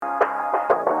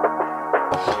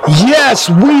Yes,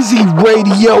 Weezy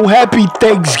Radio, happy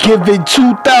Thanksgiving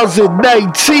 2019,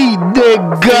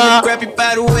 nigga. Grab you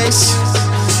by the waist,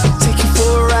 take you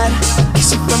for a ride.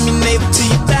 Kiss you from your navel to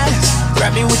your thighs.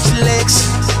 Grab me with your legs,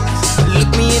 look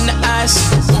me in the eyes.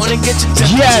 Wanna get your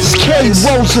temperature. Yes, K.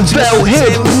 Roosevelt,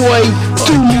 hit boy,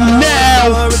 do me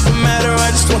now. It don't matter,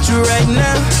 I just want you right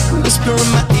now. Whisper in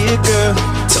my ear, girl.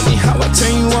 Tell me how I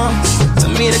turn you on. Tell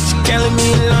me that you can't leave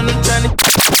me alone. I'm trying to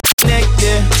connect,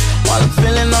 yeah. While I'm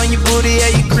feeling on your booty,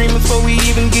 yeah, you cream before we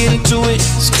even get into it.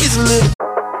 Squeeze a little.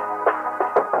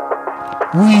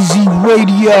 Weezy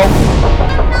Radio.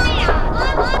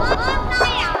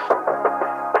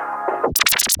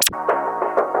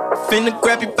 Finna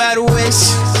grab you by the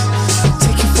waist,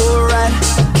 take you for a ride.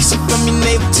 Kiss you from your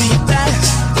navel to your thighs.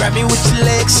 Grab me with your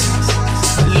legs,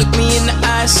 look me in the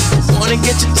eyes. Wanna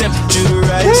get your temperature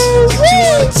rise. Get you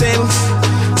on the table,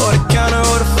 or the counter,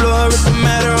 or the floor. It don't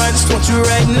matter, I just want you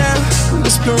right now.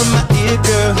 Whisper in my ear,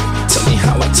 girl. Tell me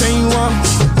how I turn you on.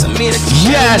 Tell me that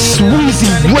you Yes, Weezy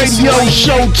Radio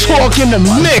show talk in the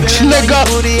mix, nigga.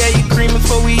 Yeah, you cream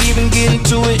before we even get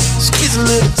into it. Squeeze a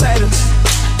little tighter.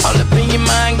 All up in your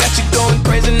mind, got you going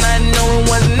crazy, not knowing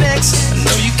what's next. I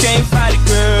know you can't fight it,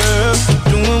 girl. Keep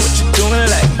doing what you're doing,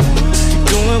 like. Keep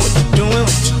doing what you're doing,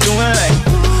 what you're doing, like.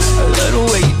 I love the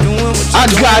way you're doing what you're doing. I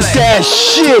got like. that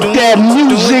shit, that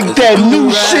music, that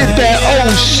new shit, that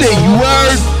old shit, you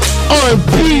heard?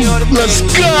 R&B, let's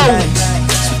go.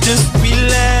 So just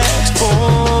relax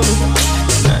for me.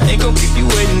 I ain't gon' keep you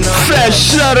waiting on. Fat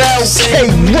shout out, K.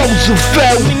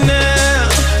 Roosevelt.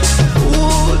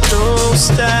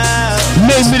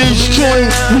 Name of this joint,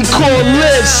 we call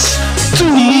this Do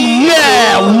Me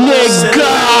Now,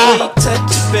 nigga.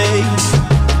 Touch it, baby.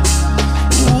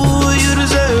 Ooh, you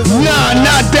deserve it. Nah,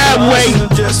 not that way.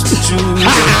 Just what you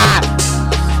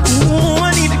Ooh,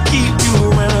 I need to keep you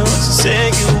around. So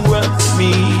say you up for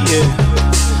me, yeah.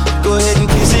 Go ahead and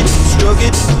kiss it, stroke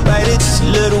it, bite it. Just a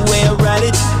little way I ride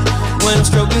it. When I'm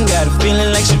stroking, got a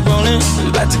feeling like she's rolling. I'm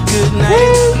about to good night it.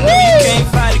 I know you can't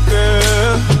fight it,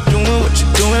 girl. Keep doing what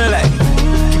you're doing, like.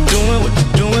 Keep doing what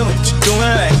you're doing, what you're doing,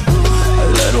 like. I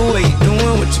love the way you're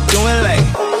doing what you're doing, like.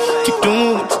 Keep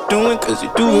doing what you're doing, cause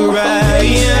you do it right.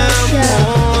 Yeah, I'm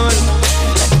on.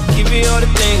 I can give you all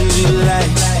the things you like.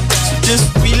 So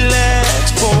just relax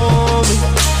for me.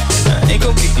 I ain't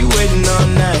gon' keep you waiting all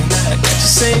night. I got you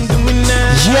saying, do me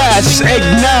now. Yes,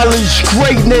 acknowledge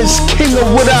greatness, king of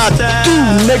what I do,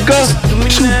 nigga.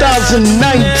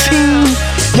 2019,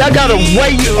 y'all gotta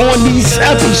wait on these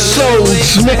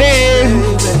episodes, man.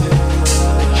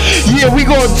 Yeah, we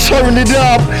gonna turn it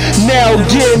up now,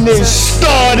 getting it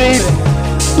started.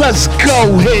 Let's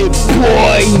go ahead,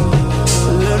 boy.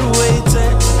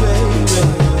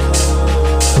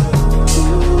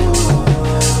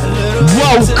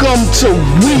 Welcome to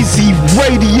Weezy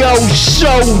Radio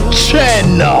Show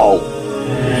Channel.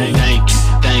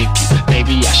 Thank you,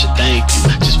 baby, I should thank you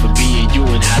just for being you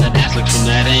and how that ass looked from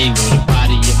that angle. The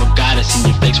body of a goddess and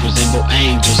your face resemble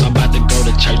angels. I'm about to go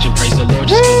to church and praise the Lord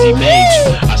just cause he made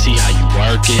you. I see how you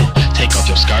working. Take off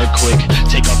your skirt quick,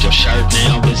 take off your shirt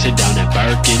now, then sit down at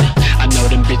Birkin. I know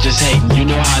them bitches hating, you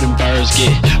know how them birds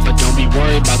get, but don't be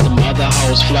worried about them other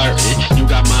hoes flirting. You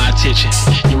got my attention,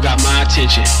 you got my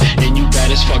attention, and you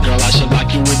bad as fuck, girl, I should lock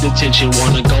you in detention.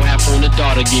 Wanna go have fun with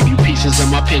daughter, give you pieces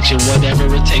of my pension, whatever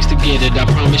it takes to get it, I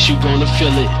promise you gonna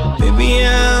feel it. Baby,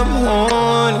 I'm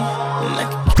horny, and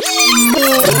I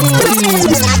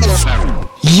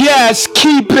Yes,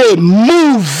 keep it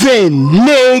moving,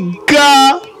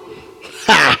 nigga.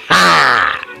 Ha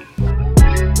ha.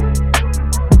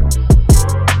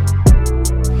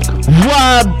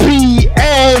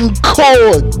 YBN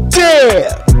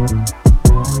Cordell.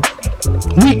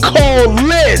 We call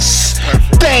this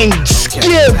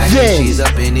Thanksgiving. She's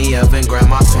up in the oven,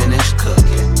 grandma finished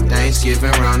cooking.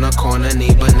 Thanksgiving round the corner,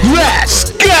 need banana.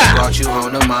 Let's go. Brought you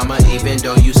home to mama, even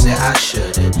though you said I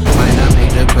shouldn't. Might not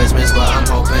make the Christmas, but I'm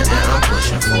hoping and I'm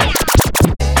pushing for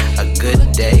a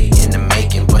good day in the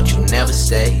making, but you never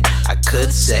stay. I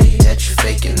could say that you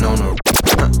faking on the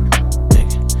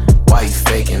Why you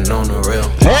faking on the real?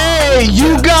 Hey,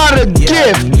 you got a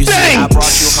gift. You see, I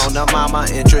brought you Thanks. home to mama,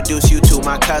 introduced you to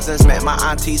my cousins, met my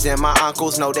aunties and my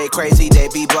uncles. Know they crazy, they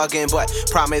be bugging, but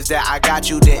promise that I got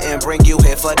you. Didn't bring you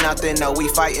here for nothing. No, we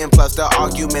fighting, plus the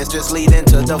arguments just leading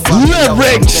to the fucking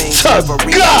Lyrics to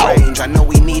go. I know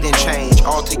we needin' change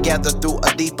all together through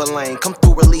a deeper lane. Come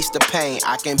through, release the pain.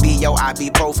 I can be your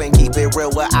ibuprofen, keep it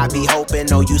real. What I be hoping.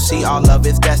 No, you see, all love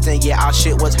is destined. Yeah, our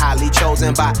shit was highly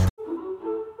chosen by.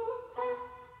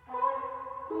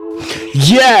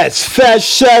 Yes, fat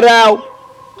shout out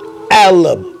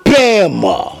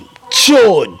Alabama,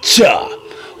 Georgia,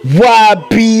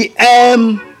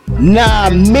 YBM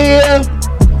Namir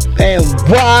and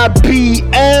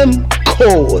YBM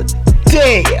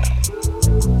Cordair.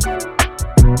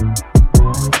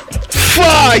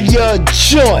 Fire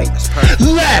joints.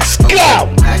 Let's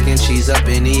go. Mac and cheese up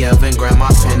in the oven, grandma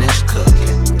finished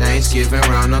cooking. Thanksgiving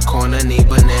round the corner, need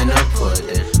banana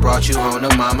pudding. Brought you home to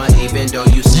mama, even though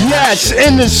you said yes,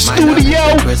 in the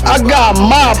studio, I got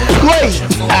my plate.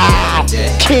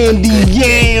 Candy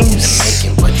yams,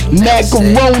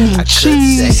 macaroni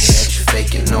cheese,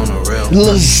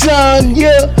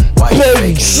 lasagna,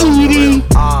 baked ziti.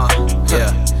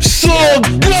 So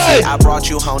good. I brought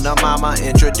you home to mama,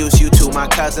 introduced you to my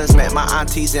cousins, met my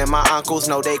aunties and my uncles.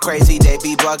 Know they crazy, they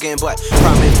be bugging, but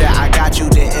promise that I got you.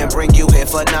 Didn't bring you here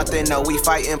for nothing. No, we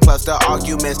fighting, plus the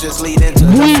arguments just leading to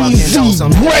the fucking know.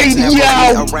 Some things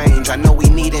never rearrange. I know we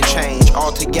needin' change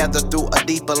all together through a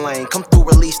deeper lane. Come through,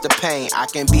 release the pain. I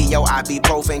can be your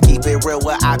ibuprofen, keep it real.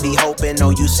 What I be hoping. No,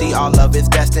 you see, all love is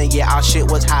destined. Yeah, our shit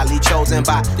was highly chosen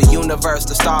by the universe.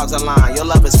 The stars align. Your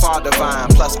love is far divine.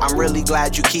 Plus, I'm really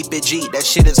glad you keep it G. That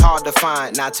shit is hard to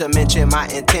find. Not to mention my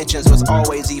intentions was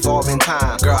always evolving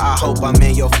time. Girl, I hope I'm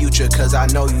in your future, cause I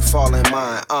know you fall in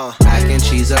mine. Mac and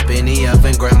cheese up in the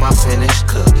oven, grandma finished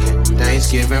cooking.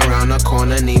 Thanksgiving round the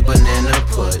corner, need banana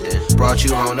pudding. Brought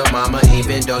you home to mama,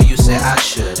 even though you said I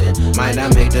shouldn't. Might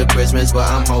not make the Christmas, but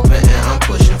I'm hoping and I'm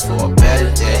pushing for a better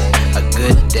day. A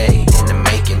good day in the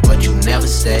making, but you never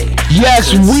stay.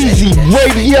 Yes, Weezy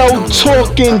Radio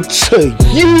talking to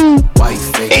you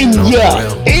in your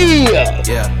ear.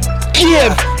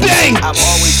 Give thanks. I've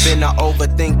always been an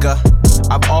overthinker.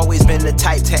 I've always been the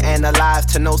type to analyze,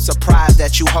 to no surprise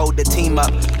that you hold the team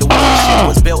up. The way this shit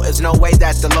was built, there's no way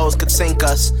that the lows could sink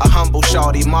us. A humble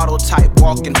shawty, model type,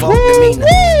 walking bold demeanor.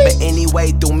 But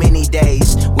anyway, through many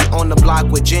days, we on the block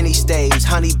with Jenny stays.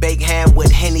 Honey baked ham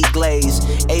with Henny glaze.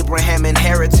 Abraham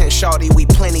inheritance, shawty, we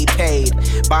plenty paid.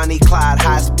 Bonnie Clyde,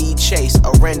 high speed chase,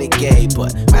 a renegade.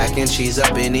 But mac and cheese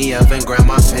up in the oven,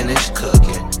 grandma finished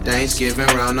cooking. Thanksgiving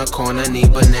round the corner,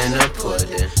 need banana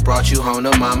pudding. Brought you home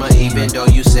to mama, even though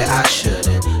you said I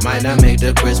shouldn't. Might not make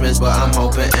the Christmas, but I'm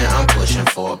hoping and I'm pushing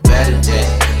for a better day.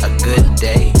 A good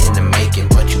day in the making,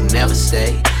 but you never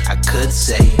stay. I could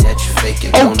say that you're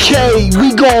faking. Okay,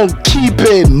 we gon' keep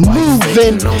it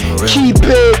moving, keep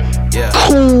it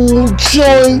cool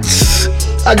joints.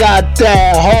 I got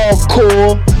that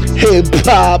hardcore hip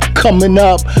hop coming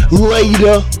up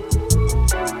later.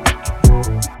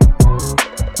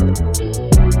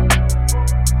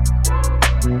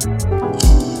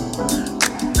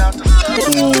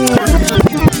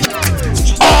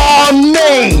 Oh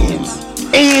man,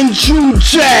 Andrew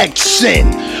Jackson.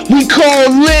 We call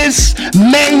this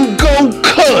Mango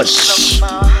Kush.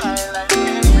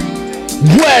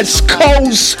 West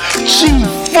Coast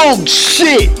G-Funk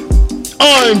shit,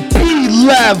 R&B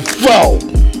level.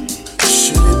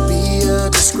 Should it be a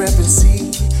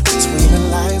discrepancy between the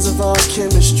lines of our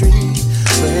chemistry?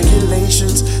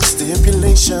 Regulations,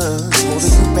 stipulations,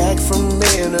 holding you back from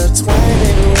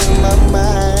intertwining with my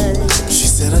mind. She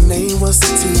said her name was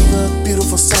Sativa,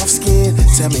 beautiful soft skin.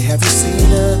 Tell me, have you seen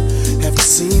her? Have you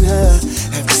seen her?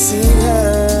 Have you seen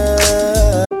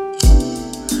her?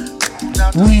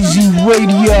 Weezy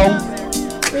Radio.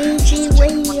 Weezy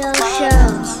Radio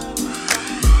Show.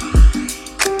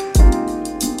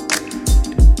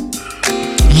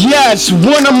 Yes,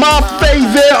 one of my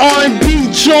favorite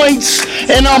R&B joints,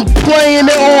 and I'm playing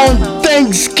it on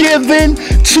Thanksgiving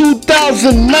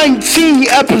 2019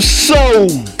 episode.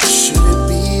 Should it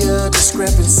be a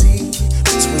discrepancy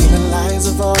between the lines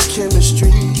of our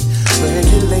chemistry?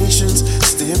 Regulations,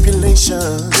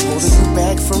 stipulations, holding you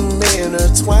back from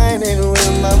intertwining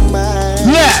with my mind.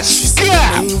 Yes,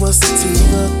 her name was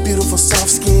Sativa, beautiful soft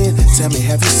skin. Tell me,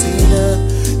 have you seen her?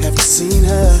 Have you seen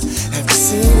her? Have you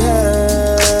seen her?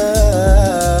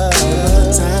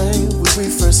 The time when we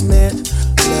first met,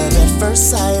 love at first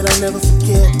sight, I'll never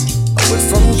forget. I went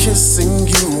from kissing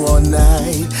you all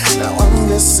night, now I'm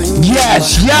missing you.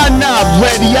 Yes, y'all not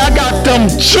ready, I got them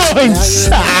joints.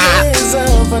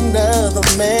 Of another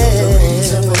man.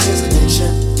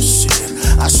 Shit,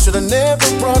 I should've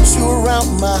never brought you around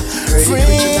my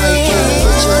friends.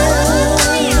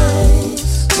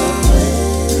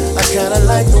 I kinda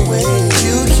like the way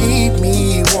you keep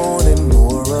me wanting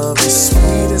more of your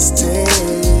sweetest taste.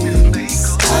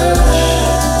 I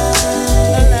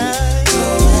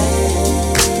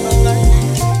like the way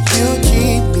you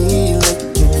keep me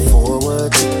looking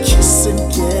forward to kissing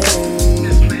again.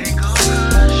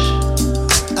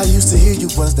 I used to hear you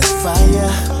was that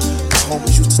fire. My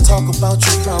homies used to talk about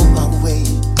you round my way.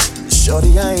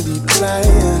 Shorty, I ain't even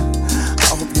lying.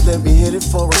 I hope you let me hit it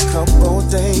for a couple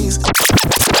days.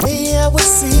 Hey, I would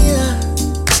see ya.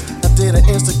 I did an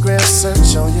Instagram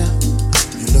search on ya.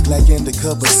 You look like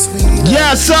indica, but sweet.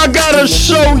 Yes, I gotta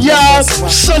show y'all,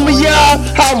 some of y'all,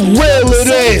 how real it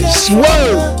is.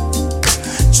 Whoa.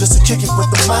 Just to kick it with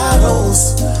the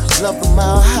models. Love the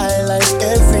mile high life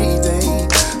every day.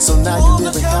 So now you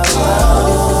living how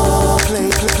loud. Play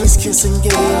kissing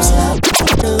games.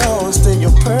 Lost in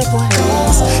your purple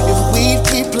haze. If we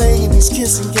keep playing these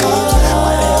kissing games,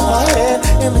 I'd have my head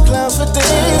in the clouds for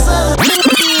days.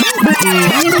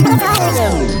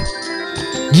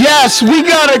 Yes, we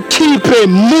gotta keep it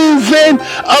moving,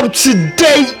 up to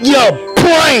date, your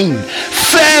brain.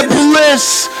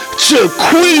 Fabulous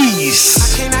Jaquez.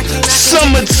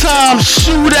 Summertime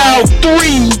Shootout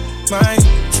 3.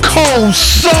 Cold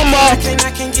summer.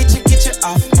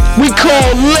 We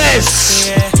call this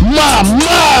my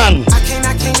mind. I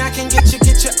can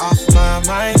get you off my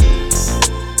mind.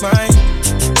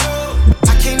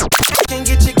 I can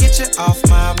get you off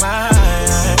my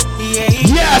mind.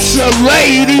 Yes,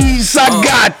 ladies, I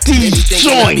got these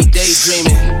joints.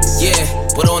 Yeah,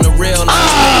 but on the real,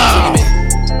 I'm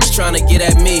daydreaming. Just trying to get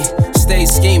at me, stay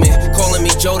scheming. Calling me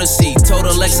Jodeci, told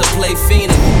Alexa play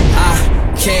Phoenix.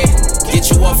 I can't get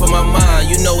you off of my mind.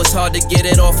 You know it's hard to get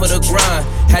it off of the grind.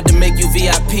 Had to make you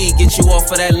VIP, get you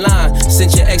off of that line.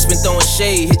 Since your ex been throwing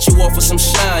shade, hit you off with some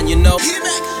shine, you know.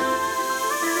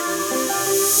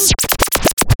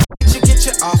 Get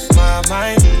you off my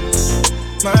mind.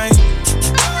 I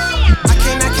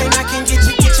can get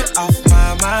you off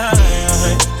my mind.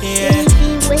 Yeah.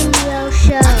 Radio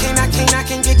Show. I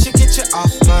can get you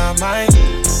off my mind.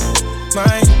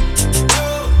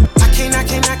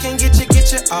 I can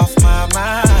get you off my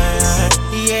mind.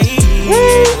 Yeah.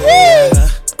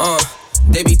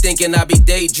 They be thinking I be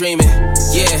daydreaming.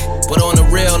 Yeah, but on the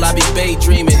real I be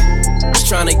daydreaming. Just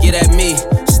trying to get at me,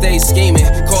 stay scheming.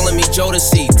 Calling me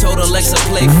Jodeci, told Alexa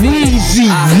play Weezy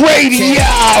Radio.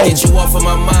 Get you off of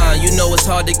my mind. You know it's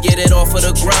hard to get it off of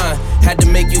the grind. Had to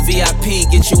make you VIP,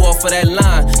 get you off of that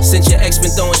line. Since your ex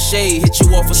been throwing shade, hit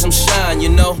you off with some shine, you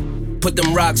know. Put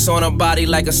them rocks on her body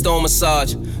like a stone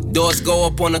massage. Doors go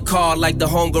up on the car like the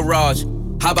home garage.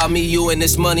 How about me, you, and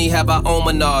this money have our own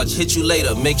menage? Hit you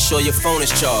later, make sure your phone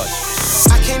is charged.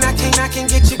 I can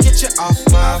get you off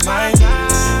my mind.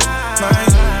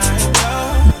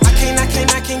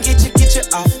 I can get you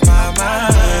off my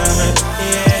mind.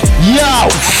 Yeah. Yo,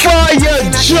 fire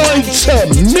joint to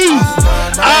me.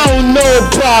 I don't know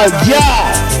about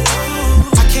y'all.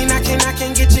 I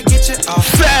can get you off.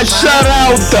 Fat shout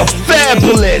out to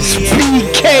Fabulous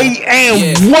PKNY.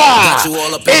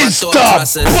 It's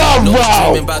the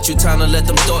borough. About you, time to let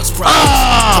them thoughts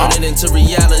process. Turn it into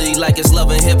reality like it's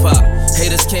love and hip hop.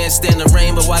 Haters can't stand the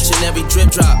rain, but watching every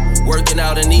drip drop. Working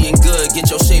out and eating good, get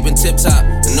your shape in tip top.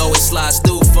 And always slides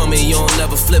through for me, you don't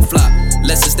never flip flop.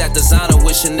 Less it's that designer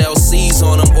with Chanel C's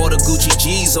on them, or the Gucci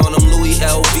G's on them, Louis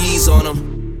LV's on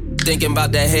them. Thinking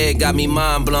about that head got me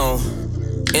mind blown.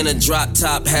 In a drop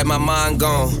top, had my mind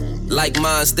gone. Like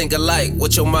minds think alike,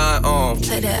 what your mind on?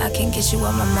 Play that I can get you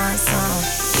on my mind song.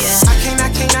 Yeah. I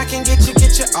can get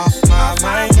you off my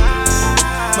mind.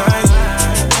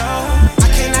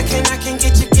 I can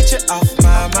get you off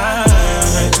my mind.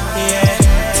 Yeah.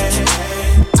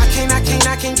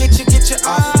 I can get you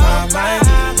off my mind.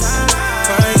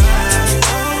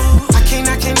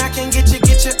 I can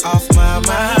get you off my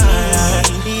mind.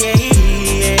 Yeah.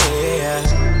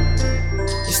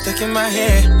 You're stuck in my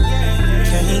head.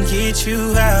 Can't get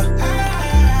you out.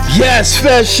 Yes,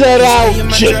 fat shout out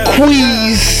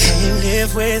Jaquez. Can't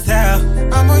live without.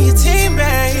 I'm on your team,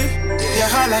 babe. Your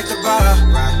heart like the bar.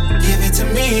 Give it to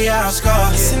me, I'll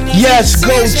score. Yes,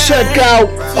 go check out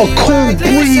A Cool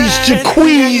Breeze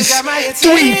Jaquez.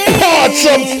 3 parts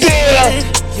up there.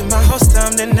 You're my host,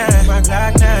 I'm the night. My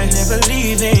Glock 9, never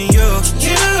leaving you.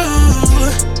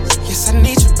 Yes, I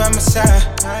need you by my side.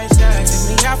 Take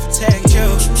me out, protect you.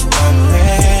 I'm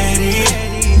ready.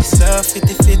 So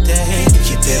 50-50.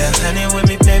 Keep that 100 with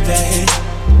me, baby.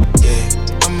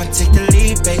 Yeah, I'ma take the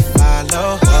lead, babe.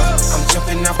 Follow. I'm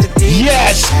jumping off the deep.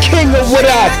 Yes, king of what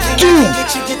I do.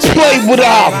 Play what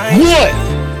I want.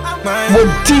 With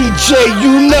DJ,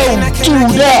 you know, do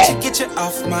that. Get you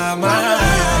off my mind.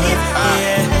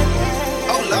 Yeah.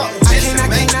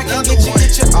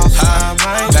 Get you off my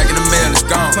mind. Back in the mail, it's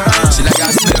gone. Shit like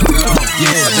I smell gone.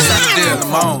 Yeah, just out the deal,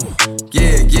 I'm on.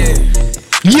 Yeah.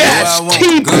 Yes,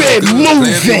 keep it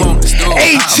moving.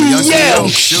 ATL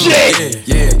shit.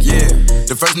 Yeah.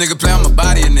 The first nigga play on my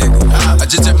body, a nigga. I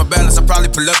just check my balance, I probably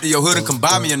pull up to your hood and come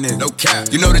buy me a nigga. No cap.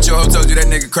 You know that your hoe told you that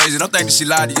nigga crazy. Don't think that she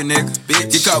lied to you, nigga.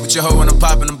 Bitch. Get caught with your hoe when I'm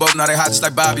popping them both. Now they hot just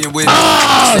like Bobby and Whitney.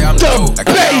 Say I'm the GOAT.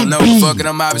 Like I don't know. Fucking,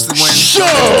 I'm obviously winning. Sure.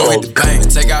 Go hit the bank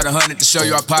and take out 100 to show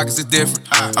you our pockets is different.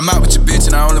 I'm out with your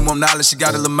bitch and I only want knowledge. She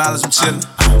got a little mileage, I'm chillin'.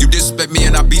 You disrespect me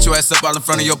and I beat your ass up all in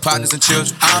front of your partners and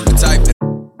children. I'm the type that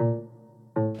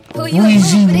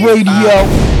Weezy Radio.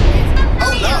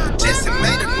 Oh Lord, Jesse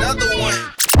made another one.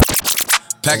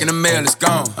 Packing the mail, it's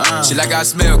gone. She like I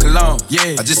smell cologne.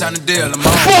 Yeah, I just signed a deal, I'm on.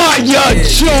 Fire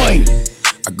joint.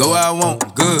 I go where I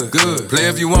want, good. Play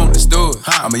if you want, let's do it.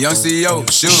 I'm a young CEO,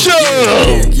 sure.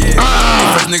 Yeah.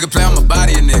 First nigga play on my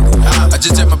body, a nigga. I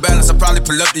just check my balance, I probably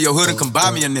pull up to your hood and come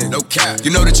buy me a nigga. No cap. You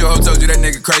know that your hoe told you that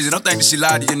nigga crazy. Don't think that she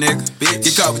lied to you, nigga. Bitch.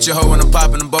 Get caught with your hoe when I'm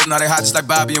popping them both. Now they hot just like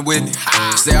Bobby and Whitney.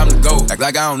 Say I'm the GOAT, act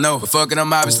like I don't know. But fuck it,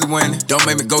 I'm obviously winning. Don't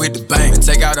make me go hit the bank and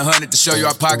take out 100 to show you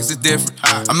our pockets is different.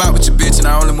 I'm out with your bitch and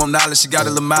I only want knowledge. She got a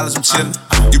little mileage, I'm chillin'.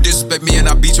 You disrespect me and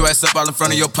I beat your ass up all in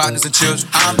front of your partners and children.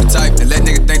 I'm the type that let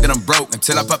nigga think that I'm broke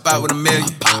until I pop out with $1 million.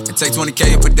 And take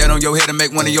 20K and put that on your head and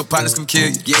make one of your partners come kill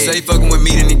you. Yeah. Say he fucking with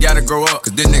me, then he gotta grow up,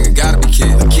 cause this nigga gotta be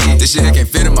killed. This shit can't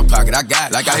fit in my pocket, I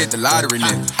got it. Like I hit the lottery,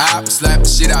 nigga. I slap the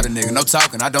shit out of nigga, no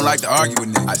talking, I don't like to argue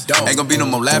with nigga. I don't. Ain't gonna be no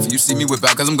more laughing, you see me whip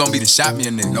out, cause I'm gonna be the shot me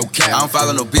a nigga. No cap. I don't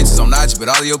follow no bitches on IG, but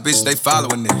all of your bitches, they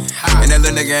following nigga. And that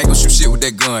little nigga ain't gonna shoot shit with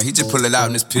that gun, he just pull it out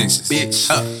in his pictures.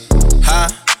 Bitch.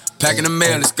 Packing the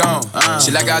mail, it's gone.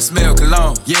 She like I smell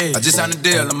cologne. Yeah, I just signed a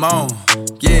deal, I'm on.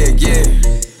 Yeah.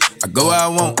 I go where I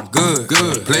want, good.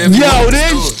 Play if you want,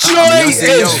 this joint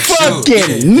is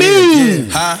fucking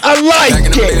mean. I like Packing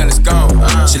it. the mail, it's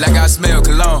gone. She like I smell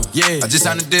cologne. Yeah, I just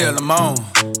signed a deal, I'm on.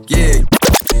 Yeah.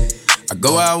 I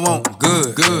go where I want,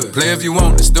 good. Play if you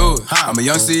want, let's do it. I'm a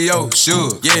young CEO,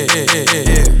 sure.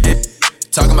 Yeah.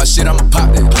 Talking about shit, I'ma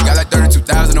pop that. Got like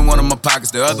 32,000 in one of my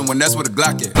pockets, the other one, that's where the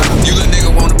Glock at. You little nigga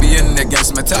wanna be in that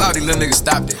gangster, man, tell all these little niggas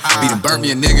stop that. Beat and burn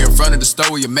me a nigga in front of the store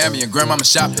where your mammy and grandmama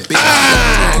shop at.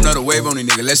 Another wave on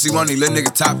these niggas, let's see one of these little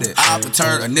niggas top that. I'll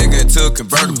turn a nigga into a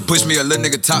convertible, push me a little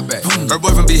nigga top back. Her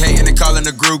boyfriend be hating and calling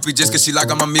a groupie just cause she like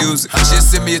all my music. She'll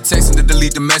send me a text and to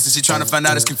delete the message, she tryna find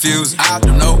out it's confusing. I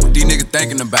don't know what these niggas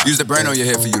thinking about. Use that brain on your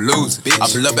head for you lose it.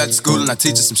 I pull up after school and I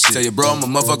teach her some shit. Tell your bro I'm a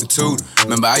motherfucking tutor.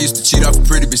 Remember I used to cheat off a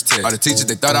pretty bitch test. All the teachers,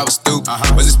 they thought I was stupid.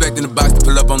 Was expecting the box to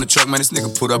pull up on the truck, man, this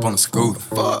nigga pulled up on a scooter.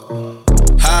 Fuck.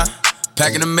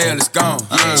 Packing the mail, it's gone.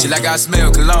 She like I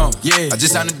smell cologne. Yeah, I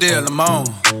just signed a deal, I'm on.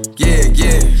 Yeah.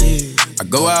 I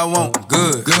go where I want,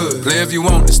 good. Play if you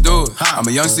want, let's do it. I'm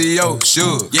a young CEO,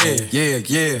 sure.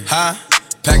 Yeah.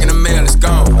 Packing the mail, it's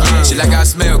gone. She like I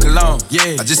smell cologne.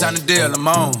 Yeah, I just signed a deal, I'm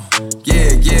on.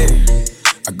 Yeah.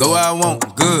 I go where I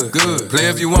want, good. Play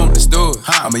if you want, let's do it.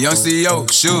 I'm a young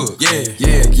CEO, sure.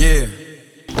 Yeah.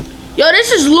 Yo,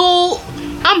 this is Lul.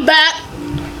 I'm back.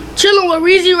 Chilling with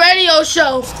Weezy Radio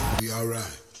Show. Be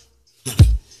alright.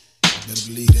 Better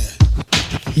believe that.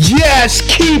 Yes,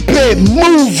 keep it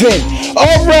moving.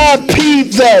 R.I.P.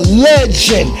 the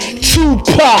legend,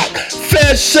 Tupac.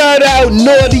 Fair shout out,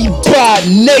 Naughty by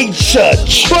Nature,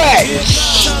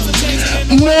 Trash.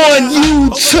 On you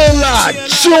till I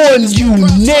join you,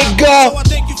 nigga. I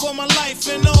thank you for my life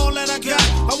and all that I got.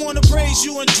 I wanna praise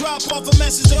you and drop off a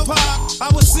message to pop. I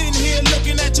was sitting here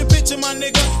looking at your picture, my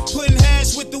nigga. Putting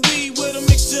hash with the weed with a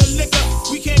mixture of liquor.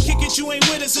 We can't kick it, you ain't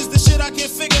with us. It's the shit I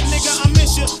can't figure, nigga. I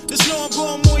miss you. There's no I'm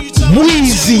going more. You tell me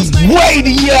Weezy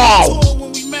Radio.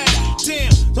 when we met.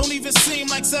 Damn, don't even seem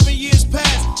like 7 years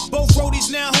past. Both roadies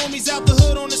now homies out the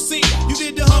hood on the scene. You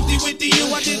did the Humpty with the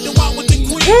U, I did the walk with the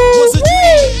Queen. Was a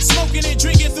dream, smoking and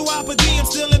drinking through our per diem.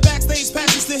 Still in backstage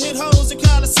passes to hit hoes and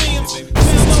coliseums.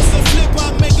 Fellows to flip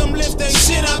up, make them lift they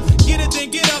shit up. Get it,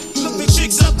 then get up, look the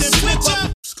chicks up, then flip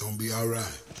up. It's gonna be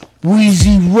alright.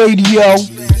 Weezy Radio.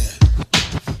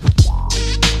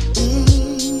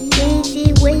 Weezy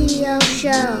Radio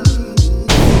Show.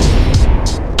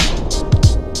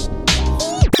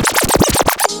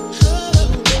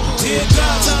 Dear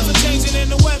God, times are changing and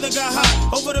the weather got hot.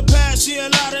 Over the past year, a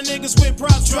lot of niggas with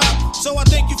props drop. So I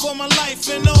thank you for my life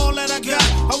and all that I got.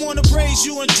 I wanna praise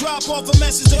you and drop off a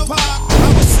message to pop.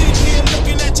 I was sitting here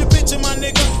looking at your picture, my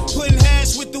nigga. Putting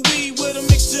hash with the weed with a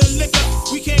mixture of liquor.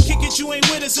 We can't kick it, you ain't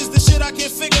with us. It's the shit I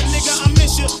can't figure, nigga. I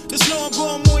miss you. There's no I'm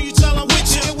going more, you tell I'm with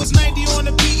you. It was 90 on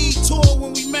the PE tour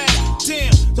when we met.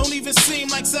 Damn, don't even seem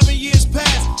like 7 years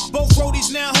past. Both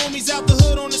roadies now homies out the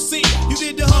hood on the scene. You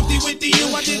did the Humpty with the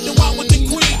U, I did the walk with the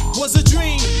Queen. Was a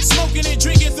dream, smoking and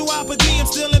drinking through our per diem.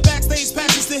 Still in backstage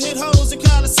passes to hit hoes and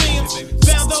coliseums.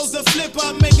 Found those that flip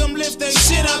up, make them lift they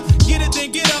shit up. Get it,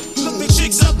 then get up, look the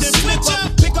chicks up, then flip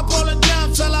up. Pick up all the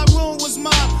dimes, till our room was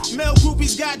mobbed. Male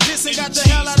groupies got this and got the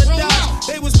hell out of Dodge.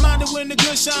 the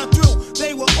good shine through,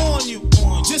 they were on you.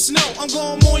 Just know I'm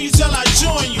gon' mourn you till I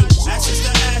join you. Ashes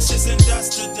to ashes and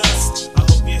dust to dust. I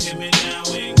hope you hear me now.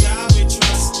 In God we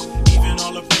trust. Even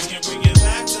all the praise can bring it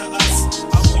back to us.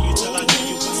 I want you till I know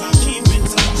you, cause I'm keeping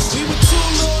touch. We were two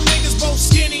little niggas, both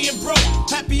skinny and broke.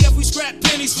 Happy if we scrap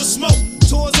pennies for smoke.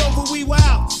 Tours over, we were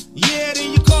out. Yeah,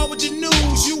 then you called with the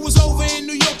news. You was over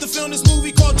in New York to film this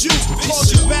movie called Juice.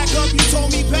 Called you back up, you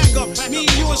told me back up. Me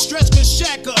and you and Stretch could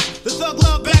shack up. The thug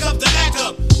love back up the act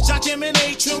up. Jock M and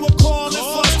Atron were calling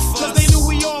fuss, cause they knew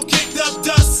we all kicked up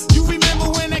dust. You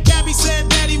remember when that cabbie said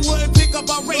that he wouldn't pick up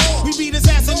our race? We beat his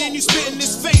ass and then you spit in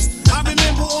his face. I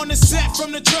remember on the set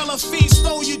from the trailer, Fiend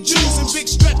stole your Jews and Big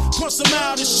Stretch punched him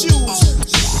out of his shoes.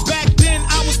 Back then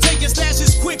I was taking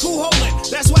stashes quick, who holding?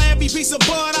 That's why every piece of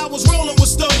bud I was rolling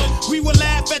was stolen. We would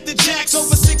laugh at the jacks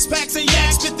over 6-packs and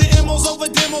yaks, spit the M's over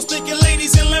demos, thinking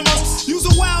ladies in limos. You's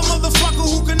a wild motherfucker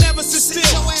who could never sit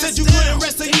still. Said you couldn't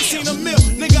rest till you seen a mill.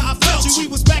 Nigga, I felt you. We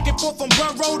was back and forth from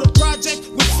Borough to Project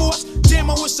with Force.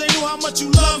 Damn, I wish they knew how much you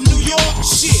love New York.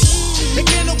 Shit. And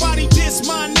can't nobody diss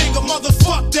my nigga.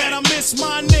 Motherfuck that, I miss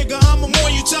my nigga. I'ma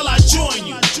mourn you till I join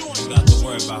you. You got to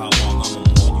worry about how long I'ma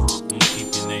mourn you. I'ma keep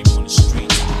your name on the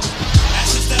street.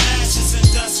 Ashes to ashes and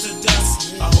dust to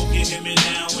dust. I hope you hear me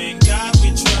now. In God we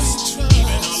trust.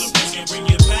 Even all the praise can bring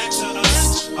it back to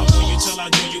us. I want you till I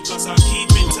do you, cause I keep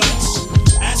in touch.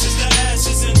 Ashes to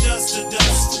ashes and dust to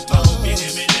dust. I hope you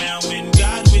hear me now. In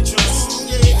God we trust.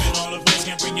 Even all the praise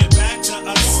can bring it back to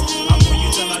us. I want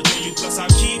you till I do you, cause I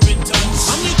keep in touch.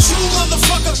 I'm your true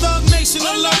motherfucker, Thug Nation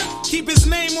alert. Keep his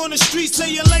name on the streets till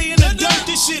you lay in the dirt.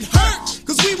 This shit hurt,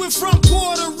 cause we went from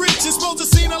poor to rich. It's supposed to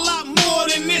seem a lot more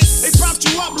than this. They propped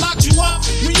you up, locked you up.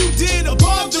 When you did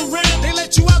above the rim, they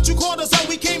let you out, you called us out,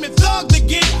 we came and thugged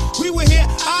again. We were here,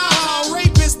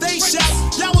 rapists, they shot.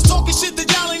 Y'all was talking shit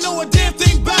that y'all ain't know a damn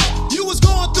thing about. You was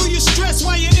going through your stress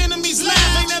while your enemies laugh.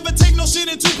 They never take no shit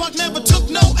and Tupac never took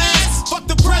no ass. Fuck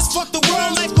the press, fuck the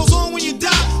world, life goes on when you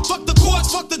die. Fuck the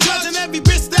courts, fuck the judge and every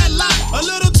bitch that lie. A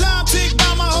little time tick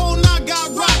by my whole knot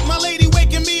got rocked. My lady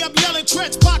waking me up yelling,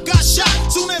 Tretch, Pac got shot.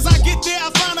 Soon as I get there,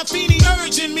 I find a fiend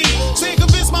urging me. Saying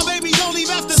convince my baby don't leave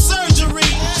after surgery.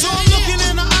 So I'm looking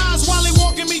in the eyes while they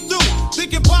walking me through.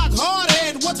 Thinking Pac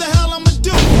hardhead, what the hell I'ma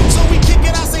do? So we kick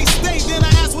it, I say stay, then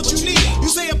I ask what you need.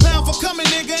 You say a pound for coming,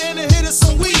 nigga, and a hit of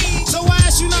some weed. So I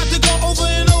ask you not to go over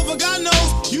and over, God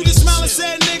knows. You just smile and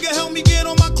said, nigga, help me get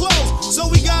on my clothes. So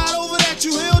we got over that,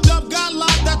 you healed up, got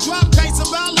locked. I dropped case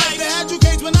about life, they had you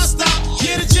case when I stopped.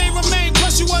 Yeah, the chain remained,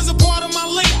 plus you was a part of my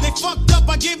link. They fucked up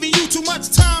by giving you too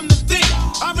much time to think.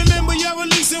 I remember your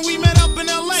release and we met up in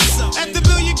LA. At the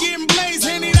bill, you getting blazed,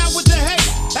 handing out with the hate.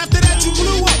 After that, you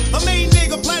blew up, a main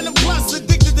nigga, platinum plus,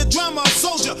 addicted to drama, a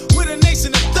soldier with a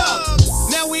nation of thugs.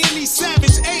 Now we in these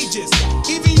savage ages.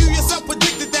 Even you yourself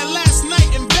predicted that last night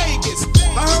in Vegas.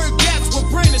 I heard gaps were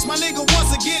brainless, my nigga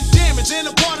once again damaged. And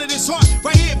a part of this heart,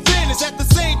 right here vanished. At the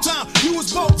same time, you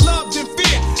was both loved and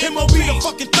feared. MOB the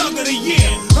fucking thug of the year.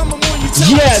 I'ma warn you.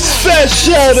 Yes, first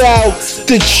shout out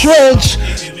to Trench,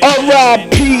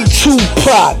 R.I.P.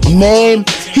 Tupac, man.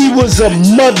 He was a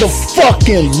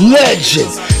motherfucking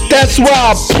legend. That's why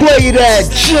I play that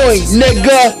joint,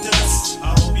 nigga.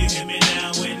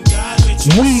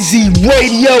 Weezy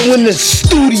Radio in the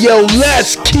studio,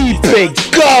 let's keep it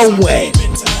going.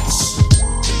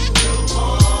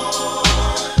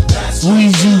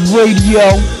 Weezy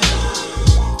Radio.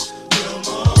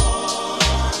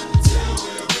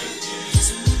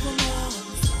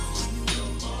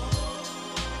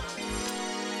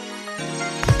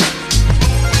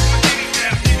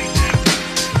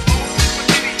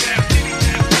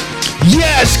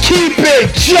 Yes, keep it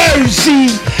Jersey,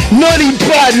 Nutty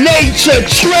by Nature,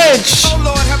 Trench. Oh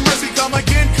Lord, have mercy, come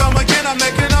again. I'm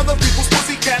making other people's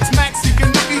pussycats max. You can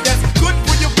nookie, that's good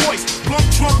for your voice. Plump,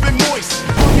 trump, and moist.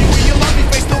 Love me when you love me,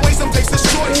 face the way some taste is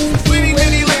choice. Many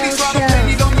ladies try to pay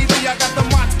me, don't need me. I got the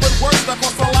mots, but words that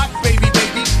cost a lot, baby.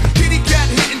 Kitty cat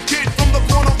hitting kid from the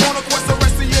corner, quest the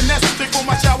rest of your nest. Take from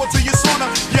my shower to your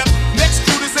sauna. Yep, next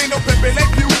to this ain't no Pepe Le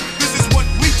Pew. This is what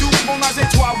we do, Monage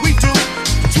et toi, we do.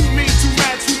 Too mean, too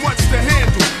mad, too much to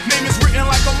handle. Name is written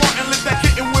like a Martin, lit that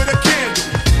kitten with a candle.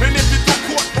 And if you go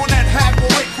caught on that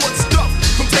halfway court stuff,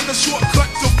 come take a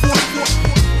shortcut to fourth court.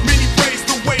 Many praise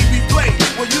the way we play.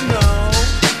 Well, you know,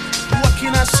 what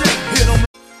can I say? Hit 'em.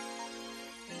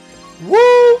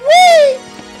 Woo-wee!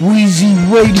 Weezy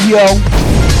Radio.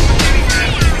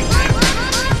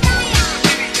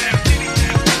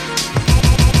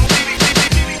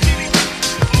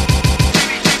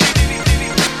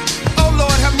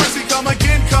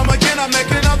 I'm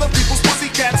making other people's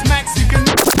pussycats max. You can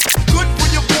good for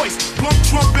your voice, plump,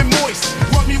 trump, and moist.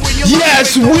 Rub me where you yes,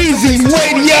 Yes, Weezy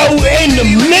Radio in the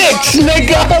mix,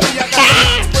 nigga.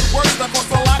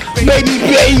 Baby,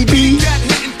 baby.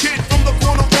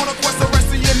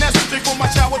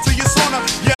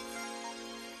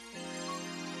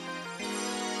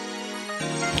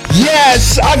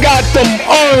 Yes, I got them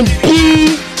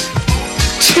R&B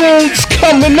tunes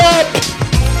coming up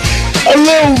a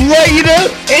little later.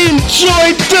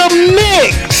 Enjoy the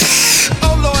mix.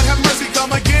 Oh Lord, have mercy,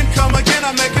 come again.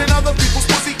 I'm making other people's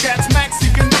pussy cats max.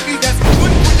 You can look me, that's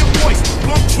good for your voice.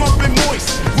 Plump, trump, and moist.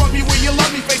 Rub me where you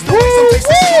love me, face to face, I'm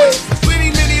tasting choice.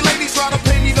 Plenty, many ladies try to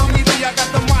pay me, don't need me. I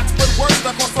got the mots, but words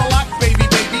that cost a lot, baby.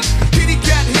 Kitty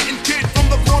cat hitting kid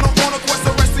from the corner, quest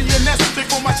the rest of your nest.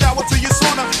 Take from my shower to your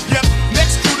sauna. Yep,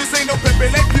 next to this ain't no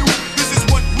Pepe Le Pew. This is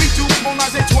what we do,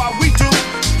 Monage et toi, we do.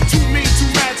 Too mean, too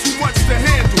mad, too much to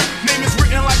handle. Name is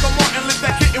written like a Martin, lit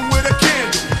that kitten with a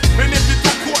candle. And if you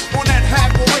go caught on that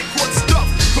halfway court stuff,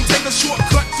 come take a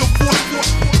shortcut to fourth court.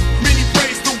 Many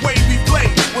praise the way we play.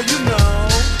 Well, you know,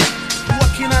 what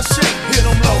can I say? Hit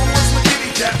 'em low.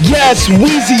 Yes,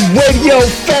 Weezy Radio,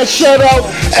 fat shout out.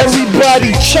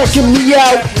 Everybody checking me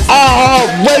out.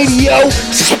 Radio,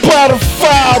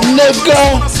 Spotify,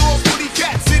 nigga.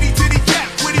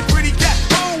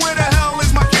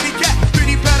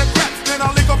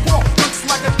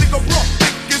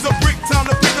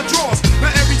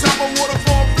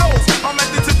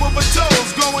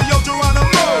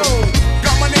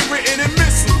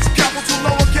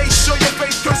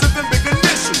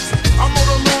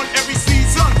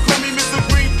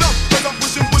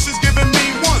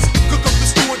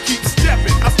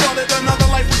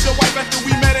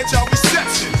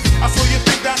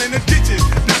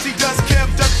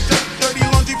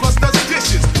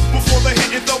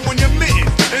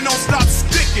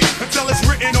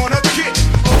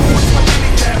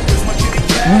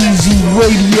 Weezy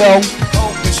Radio.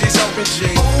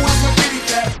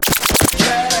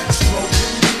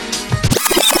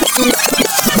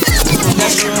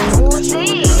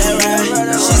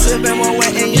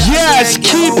 Yes,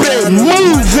 keep it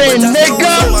moving,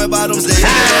 nigga.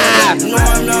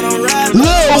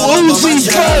 Lil Uzi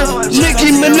Vert,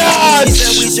 Nicki Minaj.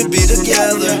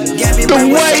 The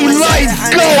Way Life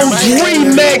Goes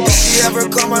remix.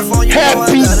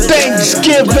 Happy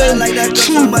Thanksgiving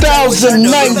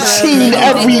 2019.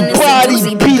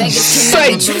 Everybody be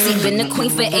safe. Been the queen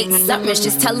for 8 summers.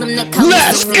 Just tell them to come.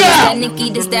 Let's go. That Nicki,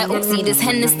 this that Uzi, this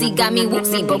Hennessy got me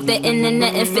woozy. Broke the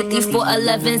internet in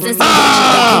 5411s and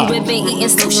some ribbon eating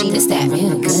sushi. This that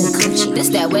real good coochie. This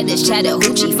that where this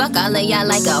Chattahoochee. Fuck all of y'all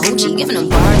like a hoochie. Giving them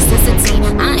bars since a tea.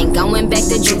 I ain't going back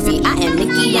to juvie. I am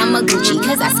Nicki, I'm a Gucci.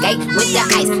 Cause I skate with the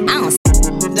ice. I don't.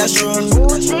 That's true.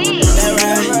 That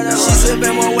right. She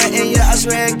sippin' more wet and yeah, I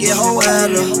swear it get whole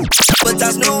wetter. But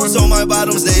that's news on my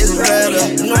bottoms, they is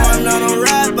redder. No, I'm not on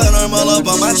ride, but I'm all up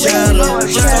on my cheddar.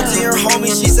 She talked to your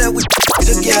homie, she said we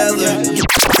together.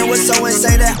 And was so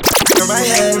insane that in my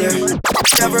header.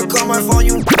 Never call my phone,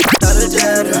 you not a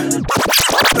debtor.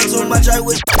 Too much I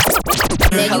wish.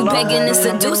 Now you begging it's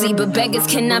a doozy, but beggars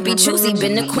cannot be choosy.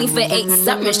 Been a queen for 8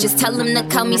 summers, just tell them to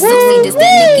call me Susie. This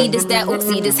that Nicki, this that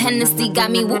Uzi, this Hennessy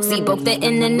got me woozy. Broke the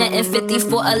internet in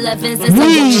 5411s and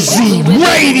Weezy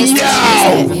Radio.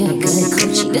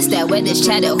 This that where this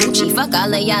Chattahoochee. Fuck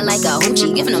all of y'all like a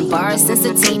hoochie. Giving them bars since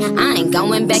a teen. I ain't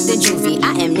going back to juvie.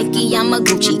 I am Nicki, I'm a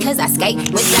Gucci. Cause I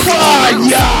skate with the fire.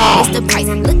 It's the price,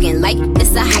 looking like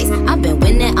it's a heist. I've been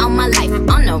winning all my life.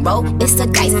 On the road, it's a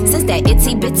dice. Since that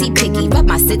itty bitty picky. Rep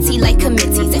my city like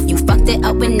committees. If you fucked it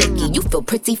up with Nicki, you feel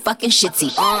pretty fucking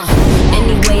shitty.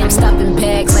 Anyway, I'm stopping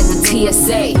bags like the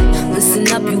TSA. Listen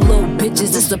up, you little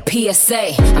bitches, it's a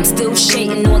PSA. I'm still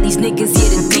shading all these niggas, yeah,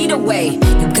 the deed away.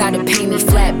 You gotta pay me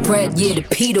flat bread, yeah, the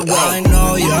Pete away. I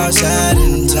know you're sad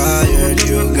and tired,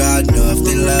 you got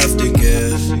nothing left to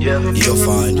give. You'll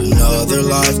find another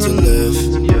life to live.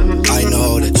 I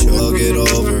know that you'll get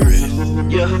over it.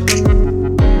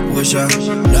 Wish I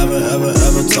never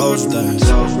ever told you things.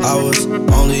 I was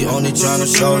only trying to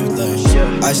show you things.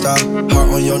 I stopped, heart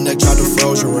on your neck, tried to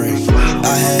froze your ring.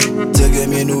 I had to get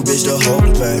me a new bitch to hold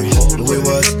the pain. We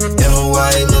was in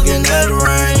Hawaii looking at the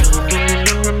rain.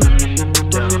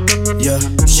 Yeah,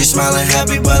 she's smiling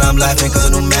happy, but I'm laughing cause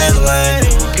new Madeline.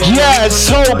 Yes,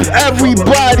 hope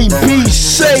everybody be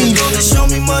safe.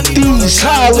 These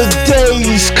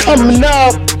holidays coming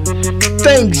up.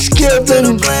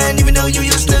 Thanksgiving,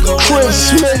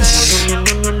 Christmas,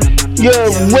 you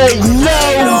already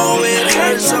know. It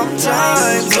hurts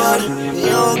sometimes, but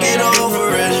you'll get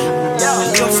over it.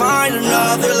 You'll find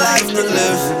another life to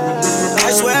live.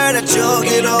 I swear that you'll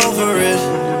get over it.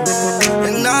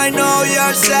 And I know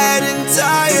you're sad and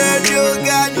tired, you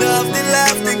got nothing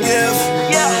left to give.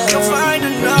 You'll find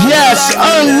It's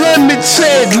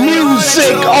unlimited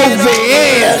music over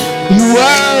here. You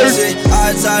heard?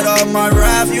 I tied up my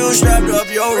raft, you strapped up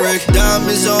your Rick.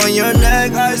 Diamonds on your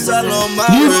neck, I sat on my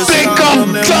you wrist. You think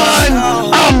I'm done?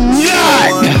 I'm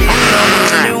not.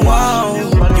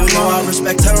 You know I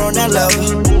respect her on that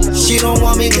level. She don't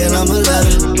want me, then I'ma let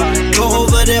her go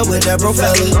over there with that bro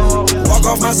fella. Walk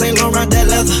off my St. Laurent, that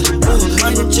leather.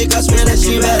 My new chick, I swear that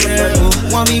she better.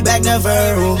 Want me back,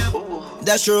 never.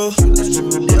 That's true,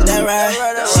 that right.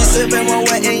 She sippin' one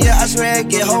wet and yeah, I swear I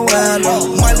get her wet.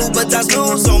 My Louboutins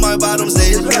loose, so my bottom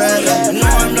stays red. No,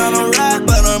 I'm not a rap,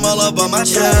 but I'm all up on my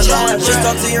chest. Just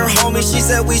talked to your homie, she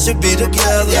said we should be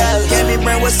together. Gave me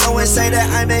brain was so insane that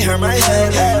I made her my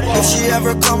head. If she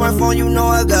ever call my phone, you know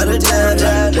I got a dead.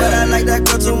 But I like that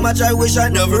girl too much, I wish I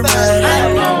never met her.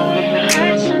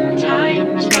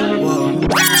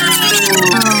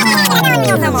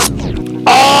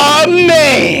 Oh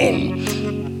man!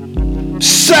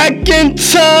 Second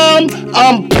time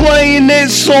I'm playing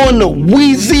this on the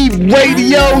Weezy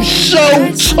Radio Show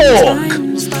Talk.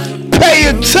 Pay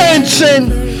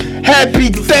attention. Happy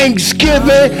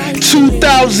Thanksgiving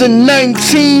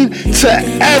 2019 to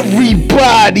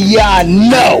everybody I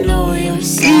know.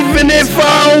 Even if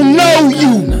I don't know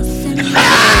you.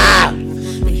 Ha!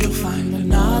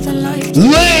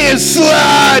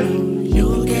 Landslide.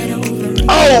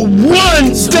 Oh,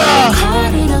 wonder.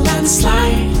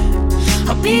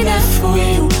 I'll be there for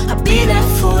you, I'll be there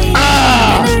for you. In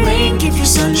the rain, give you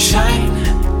sunshine.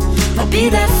 I'll be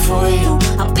there for you,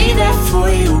 I'll be there for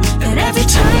you. And every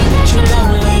time that you're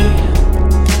lonely,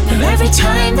 and every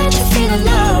time that you feel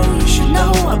alone, you should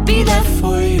know I'll be there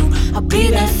for you, I'll be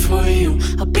there for you,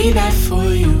 I'll be there for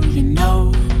you, you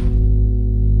know.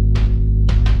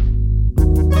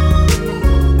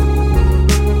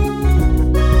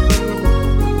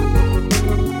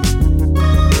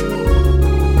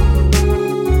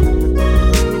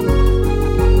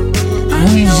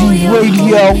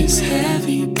 Radio. It's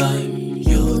heavy, but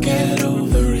you'll get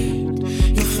over it.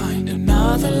 You'll find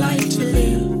another life to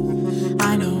live.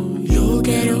 I know you'll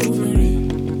get over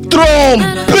it. Throw 'em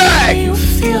back. You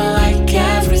feel like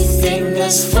everything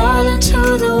has fallen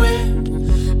to the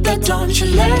wind, but don't you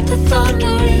let the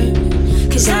thunder in,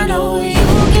 'cause I know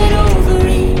you'll get over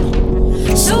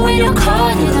it. So when you're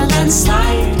caught in a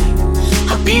landslide,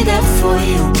 I'll be there for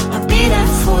you, I'll be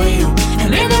there for you.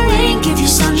 And in the rain, give you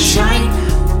sunshine.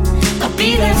 I'll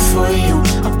be there for you,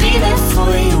 I'll be there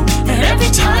for you. And every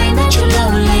time that you're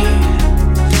lonely,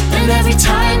 and every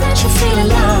time that you feel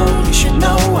alone, you should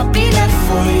know I'll be there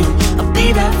for you, I'll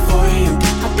be there for you,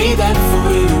 I'll be there for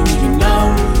you, you know.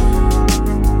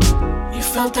 You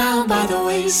fell down by the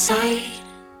wayside,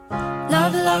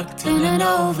 love locked in an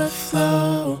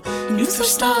overflow, and you threw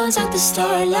stars at the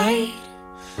starlight,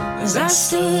 as I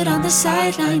stood on the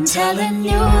sideline telling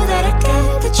you that I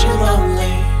get that you're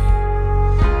lonely.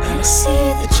 I see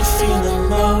that you're feeling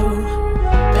low,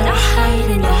 but I hide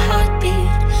in your heartbeat.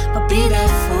 I'll be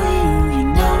there for you, you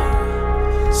know.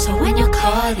 So when you're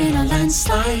caught in a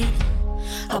landslide,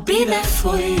 I'll be there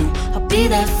for you, I'll be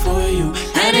there for you.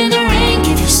 And in the rain,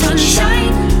 give you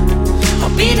sunshine.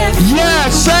 I'll be there for you.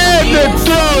 Yes, I had to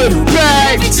throw it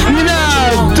back. You know how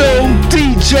I do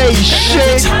DJ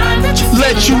shit.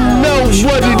 Let you know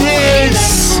what it is.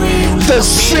 The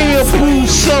sample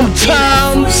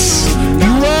sometimes.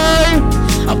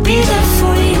 I'll be there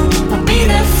for you, I'll be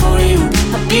there for you,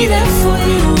 I'll be there for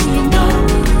you, you know.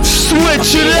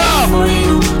 Switch it up.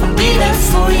 I'll be there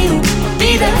for you, I'll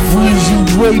be there for you. Weezy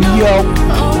Radio.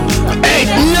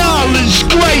 Acknowledge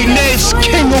greatness,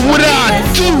 king of what I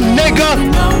do, nigga.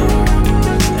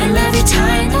 And every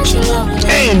time that you're lonely,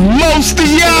 and most of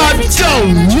y'all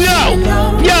don't know.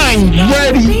 Y'all ain't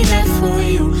ready. I'll be there for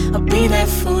you, I'll be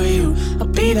there for you, I'll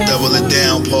be there. Double it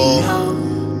down, Paul.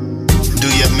 Do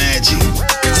your magic.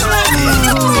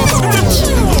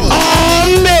 Oh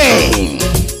man!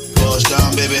 Pause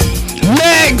down, baby.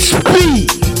 Max B.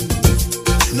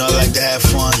 You know I like to have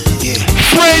fun, yeah.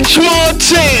 French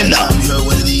Montana. You heard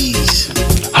one of these.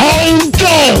 Hold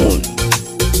on.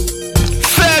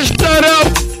 Fast that up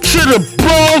to the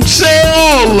Bronx and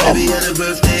all of Baby had a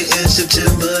birthday in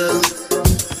September.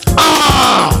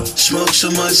 Smoked so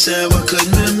much that I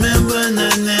couldn't remember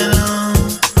nothing at all.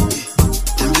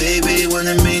 Then baby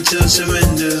wanted me to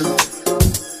surrender.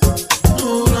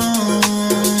 Hold on.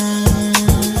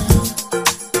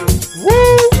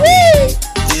 Woo-wee.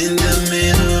 In the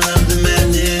middle of the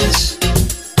madness,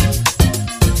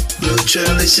 Blue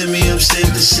Charlie sent me upstate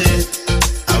to sit.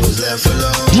 I was left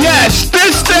alone. Yes,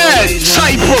 this that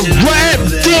type of rap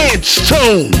dance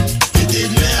tune.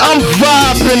 I'm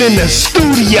vibing in the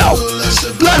studio.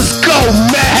 Let's go,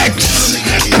 Max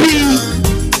B.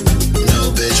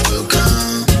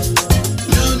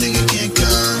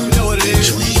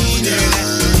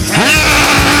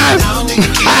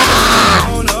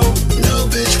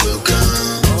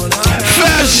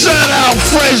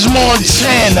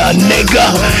 Montana, nigga.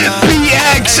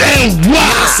 PXNY.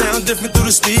 Sound different through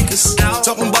the speakers.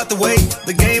 Talking about the way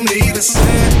the game lead us.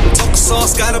 Talk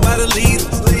sauce, got about a leader.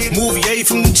 Move yay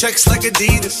from the checks like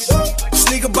Adidas.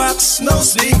 Sneaker box, no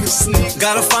sneakers.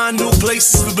 Gotta find new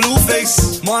places for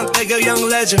Blueface. Montega, young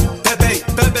legend. Pepe.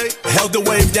 Held the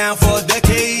wave down for a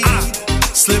decade.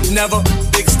 Slip never,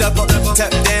 big stepper.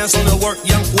 Tap dance on the work,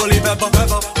 young Willie Pepper.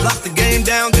 Locked the game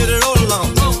down, did it all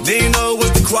alone. They know it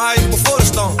was the cry before the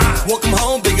storm. Welcome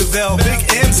home, Big Avell, big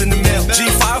M's in the mail.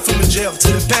 G5 from the jail to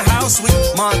the penthouse suite,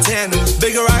 Montana.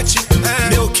 Bigger Archie,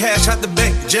 Mill cash out the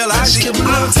bank, jail ID.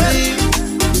 Montana.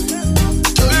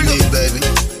 All you need, baby.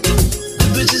 The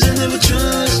bitches I never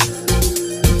trust.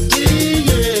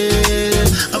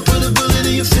 Yeah. I put a bullet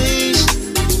in your face.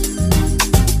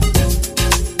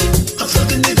 I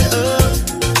fuck a nigga up.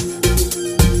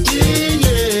 Yeah.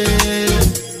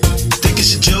 Think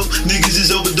it's a joke. Niggas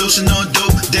is overdosing on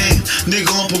dope. Damn.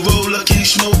 Nigga on parole. I can't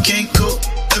smoke, can't cope.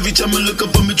 Every time I look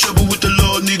up, I'm in trouble with the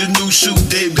law. Need a new suit.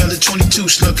 Dave got a 22,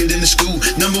 snuck it in the school.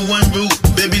 Number one rule,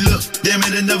 baby look. Damn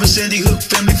it, another Sandy Hook.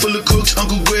 Family full of crooks.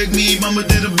 Uncle Greg, me, mama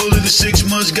did a bullet in 6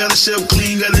 months. Got herself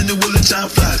clean, got in the will of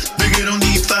time fly. Bigger don't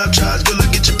need 5 tries. Girl, I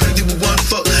get you pregnant with one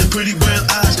fuck. Pretty brown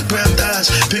eyes, the brown thighs.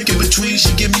 Pink in between,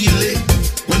 she give me a leg.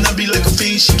 When I be like a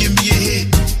fiend, she give me a head.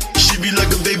 She be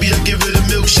like a baby, I give her the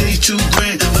milkshake. 2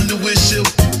 grand, underwear silk.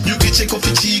 You can take off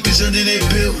your teeth, cause under that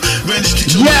bill. Ran the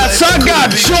streets. Yes, I got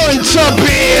joints up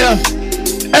here.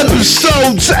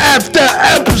 Episodes after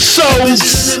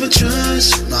episodes. Never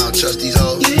trust. Nah, I don't trust these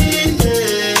hoes.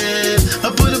 Yeah.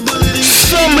 I put a bullet in.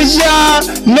 Some of y'all,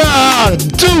 nah,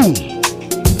 do.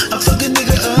 I fuck a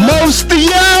nigga up. Most of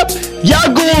y'all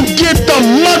gonna get the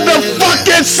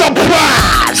motherfucking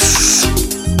surprise.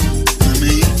 I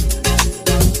mean,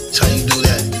 that's how you do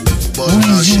that.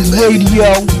 Weezy Radio.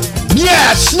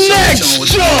 Yes, next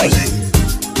joint.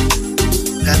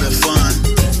 Having fun.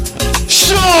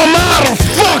 Show 'em how to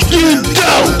fucking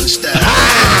do.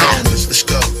 Let's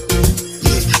go.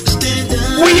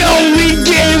 Yeah. We only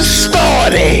getting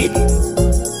started.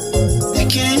 You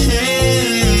can't hang.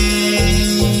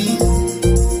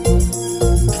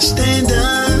 Stand up.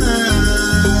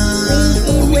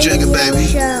 What we drinking, baby?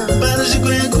 Bottles of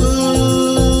Grand Cru.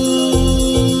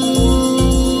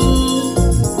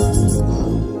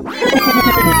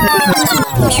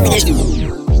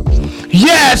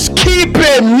 Yes, keep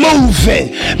it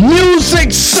moving.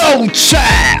 Music Soul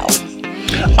Child.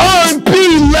 R&B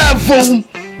level,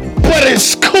 but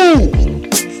it's cool.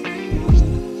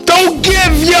 Don't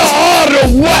give your heart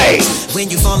away. When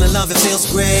you fall in love, it feels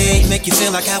great. Make you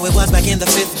feel like how it was back in the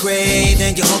 5th grade.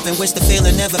 And you hope and wish the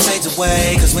feeling never fades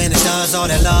away. Cause when it does, all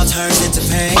that love turns into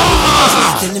pain.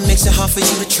 Then it makes it hard for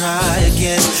you to try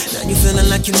again. Now you feeling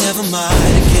like you never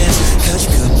might again. Cause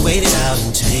you couldn't wait it out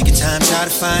and take your time. Try to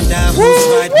find out who's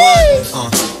the right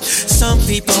one. Some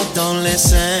people don't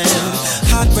listen.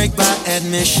 Heartbreak by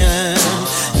admission.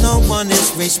 No one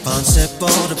is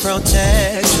responsible to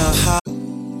protect your heart.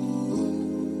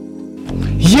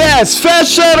 Yes,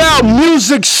 fast shout out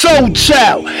Music Soul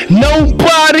Child.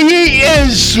 Nobody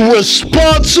is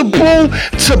responsible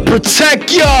to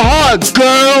protect your heart,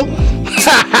 girl.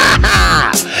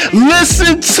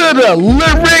 Listen to the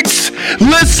lyrics,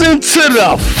 listen to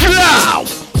the flow.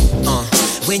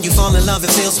 When you fall in love, it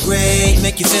feels great.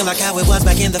 Make you feel like how it was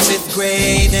back in the 5th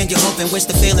grade. And you hope and wish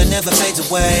the feeling never fades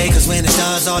away. Cause when it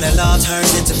does, all that love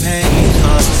turns into pain.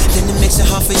 Then it makes it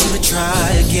hard for you to try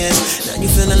again. Now you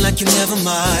feeling like you never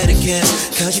might again.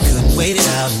 Cause you couldn't wait it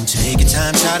out and take your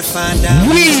time. Try to find out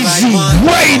who's the right one.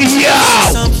 Radio.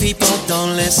 Some people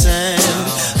don't listen.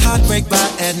 Heartbreak by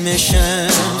admission.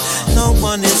 No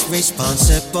one is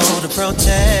responsible to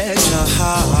protect your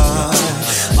heart.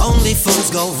 Only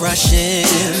fools go rushing,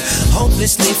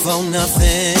 hopelessly for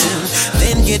nothing.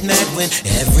 Then get mad when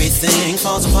everything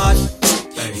falls apart.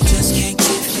 You just can't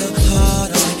give your heart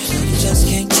away. No, you just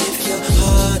can't give your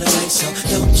heart away. So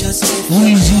don't just give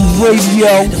your heart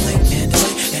Radio.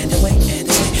 and away.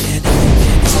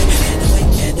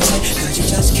 Cause you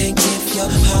just can't give your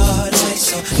heart away.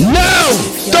 So no,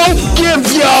 don't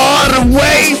give your heart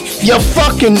away. You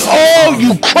fucking all,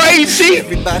 you crazy.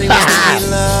 Everybody wants to be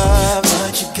loved,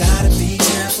 but you gotta be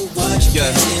careful what you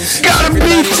get. Gotta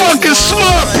be fucking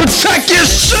smart, protect your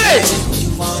shit.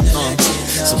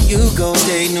 So you go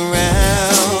dating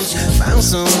around, found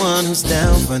found someone who's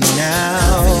down for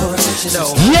now.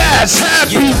 Yes,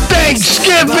 happy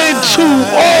Thanksgiving to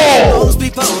all. Most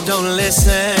people don't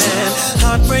listen.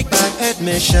 Heartbreak by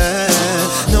admission.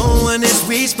 No one is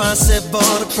responsible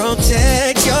to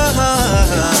protect your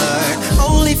heart.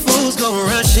 Only fools go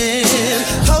rushing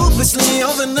hopelessly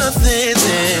over nothing,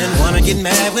 then wanna get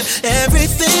mad when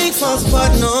everything falls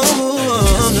apart. No,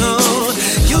 no,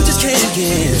 you just can't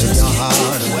give your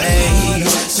heart away.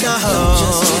 No,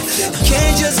 you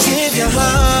can't just give your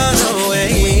heart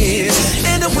away.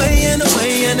 And away, and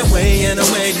away, and away, and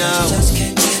away.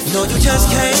 No, you just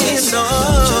can't. No,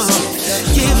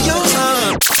 give your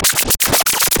heart.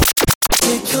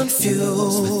 Get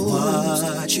confused with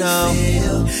what you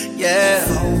feel. Yeah,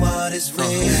 for what is real.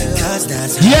 Cause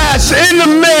that's yes, in the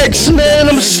mix, man.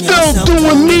 I'm still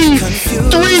doing me. 3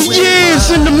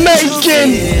 years in the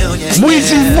making.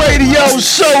 Weezy Radio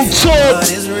Show Talk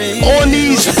on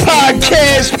these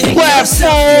podcast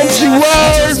platforms. You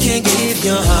heard?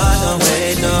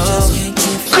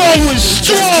 Going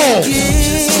strong.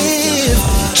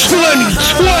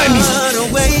 2020.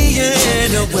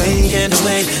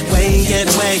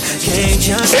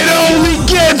 It only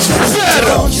gets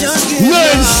better.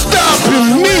 Nothing stopping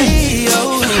me.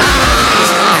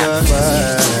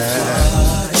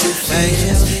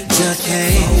 Just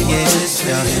can't get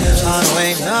your heart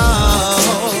away, no.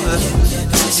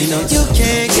 See, no, you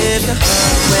can't give the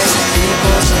heart away.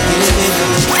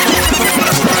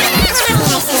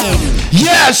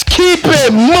 Yes, keep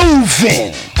it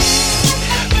moving.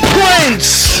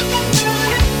 Prince.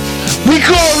 We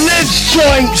call this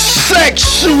joint Sex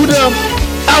Shooter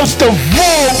out the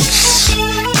vaults.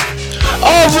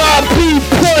 R.I.P.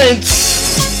 Prince.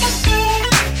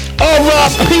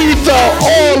 R.I.P.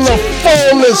 all the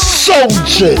fallen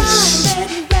soldiers.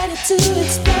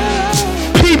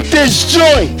 Peep this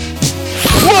joint.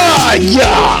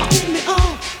 Fire!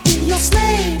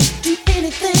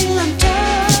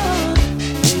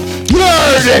 You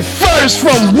heard it first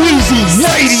from Weezy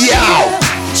Radio.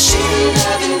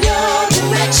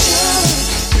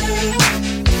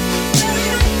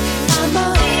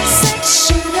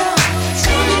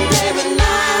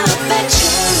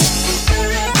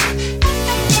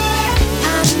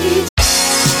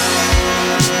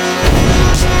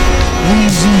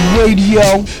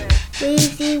 Radio.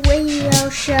 Weezy Radio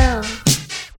Show.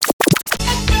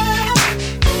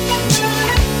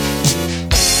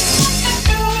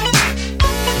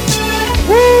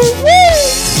 Woo-woo.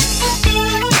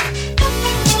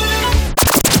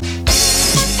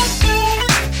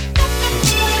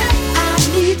 I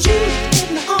need you in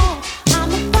the arm. I'm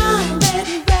a bomb,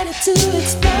 ready to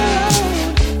explode.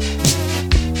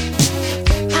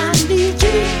 I need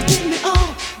you in the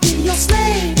arm. Be your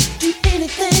slave. Do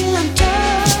anything I'm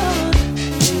told.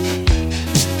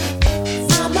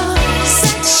 I'm a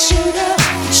sex shooter,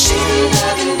 shooting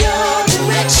love in your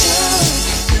direction.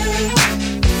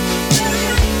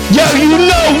 Yo, you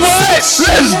know what?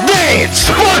 Let's dance.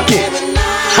 Fuck it.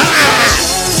 Ha!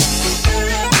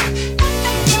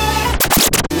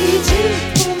 I need you to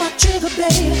pull my trigger,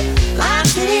 baby. I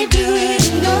can't do it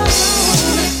alone.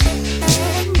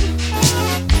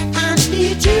 I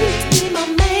need you to be my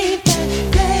main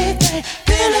baby.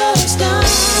 Pillow stone.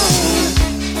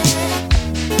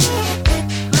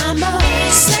 I'm a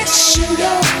sex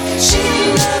shooter,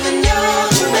 shooting love in your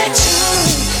direction.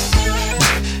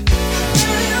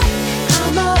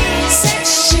 I'm a sex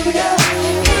shooter,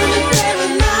 come and play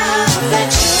with my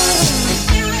affection.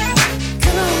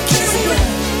 Come on, kiss it up.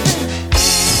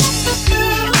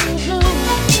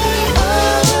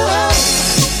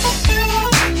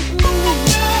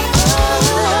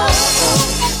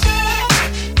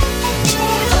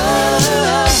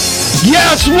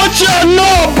 Yes, what y'all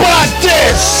know about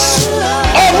this?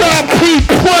 R.I.P.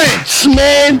 Prince,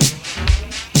 man.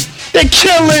 They're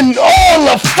killing all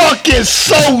the fucking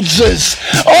soldiers,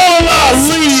 all our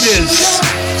leaders.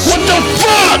 What the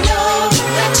fuck?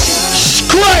 It's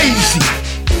crazy.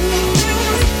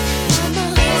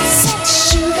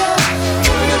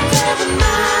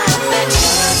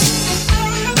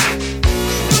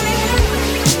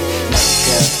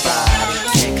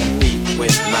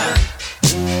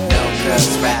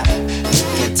 Rap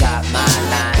can top my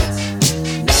lines.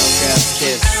 No girl's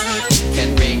kiss can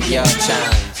ring your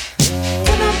chimes.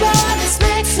 Come on, boy, let's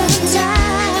make some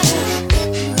time.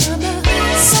 I'm a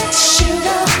sex shooter.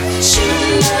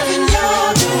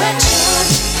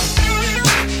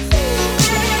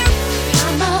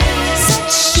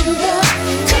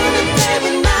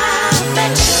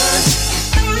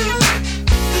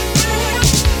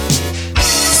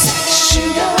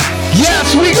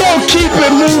 So we gonna keep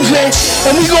it moving,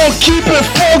 and we gonna keep it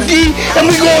funky,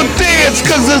 and we gonna dance,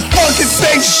 cause it's fucking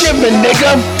Thanksgiving,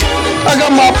 nigga. I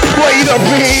got my plate up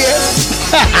here.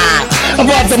 I'm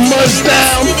about to munch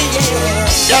down.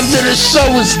 After the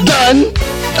show is done,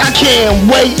 I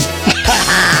can't wait.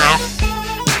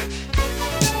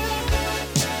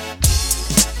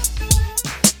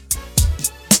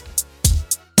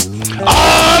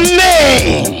 Oh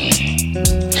man!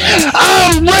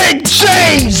 I'm Rick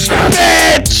James,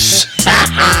 bitch!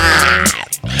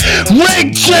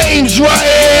 Rick James right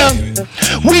here.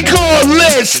 We call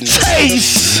this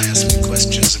Taste. Ask me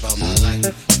questions about my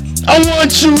life. I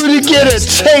want you to get a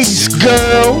taste,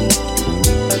 girl.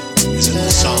 Isn't the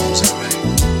songs alright?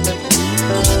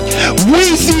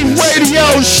 Weezy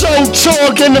Radio Show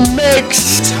Talk in the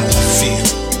mix. That's how I feel.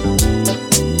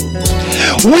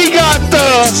 We got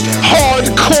the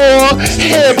hardcore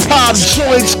hip-hop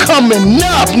joints coming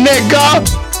up, nigga.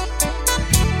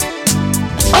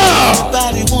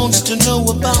 Everybody wants to know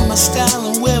about my style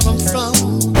and where I'm from.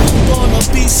 Born a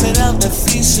beast, set out to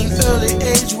feast in early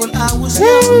age when I was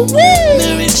young.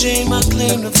 Mary Jane, my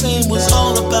claim to fame was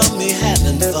all about me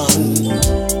having fun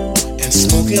and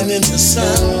smoking in the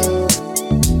sun.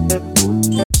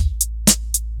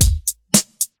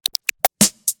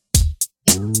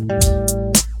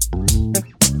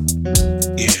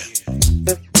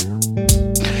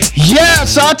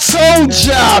 Yes, I told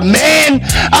ya, man.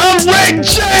 I'm Rick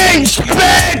James,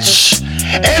 bitch.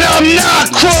 And I'm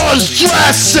not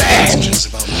cross-dressing.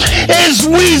 It's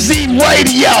Weezy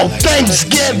Radio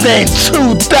Thanksgiving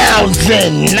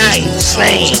 2019.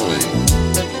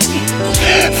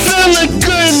 Feeling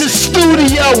good in the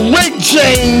studio, Rick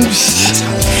James.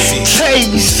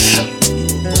 Taste.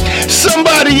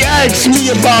 Somebody asked me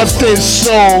about this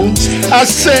song. I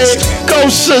said, go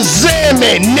Shazam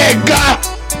it, nigga.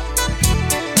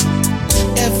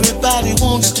 Everybody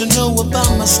wants to know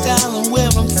about my style and where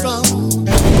I'm from.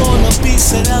 Born a beast,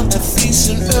 set out to feast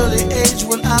in early age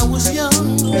when I was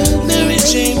young. Mary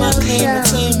Jane, my claim to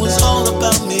fame was all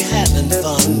about me having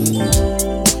fun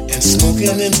and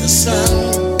smoking in the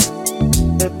sun.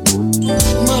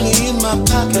 Money in my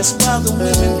pockets while the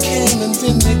women came and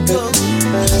then they go.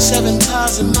 7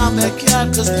 cars in my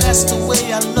backyard, cause that's the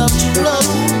way I love to roll.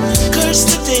 Curse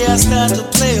the day I start to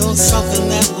play on something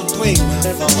that would bring my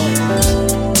fall.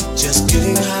 Just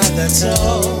getting high, that's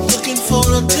all. Looking for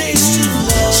a taste of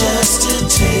love. Just a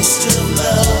taste of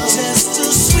love. Just a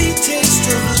sweet taste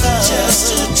of love. Just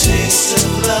a taste of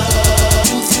love.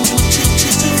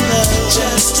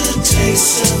 Just a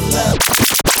taste of love.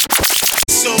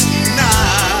 So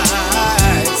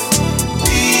nice.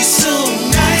 Be so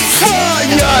nice.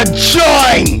 Fire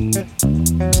joint.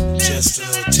 Just a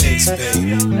little taste,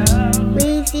 baby.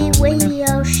 Weezy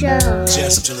Radio Show.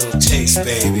 Just a little taste,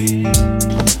 baby.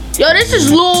 Yo, this is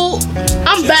Lul.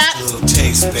 I'm back.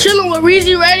 Chilling with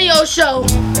Weezy Radio Show.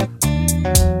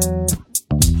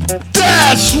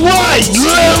 That's right,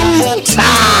 Lul.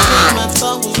 I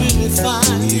thought was really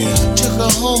fine. Took her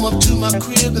home up to my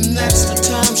crib, and that's the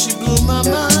time she blew my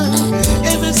mind.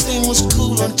 Everything was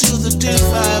cool until the day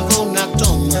 5-0 knocked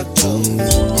on my door.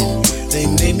 They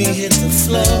made me hit the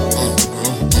floor.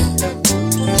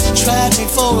 Tried me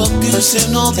for abuse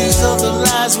and all these other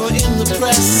lies were in the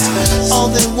press. All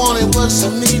they wanted was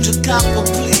for me to cop a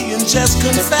plea and just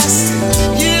confess.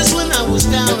 Years when I was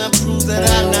down, I proved that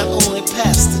I not only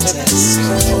passed the test,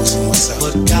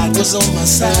 but God was on my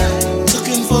side,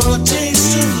 looking for a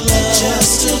taste of love.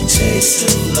 Just a taste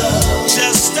of love.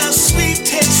 Just a sweet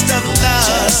taste of love.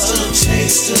 Just a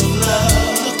taste of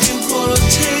love. Looking for a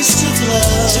taste of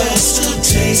love. Just a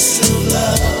taste of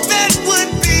love. That would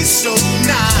be so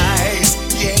nice,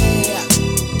 yeah.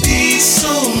 Be so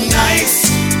nice.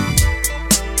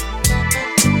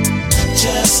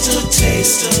 Just a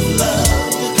taste of love.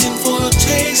 Looking for a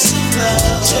taste of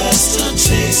love. Just a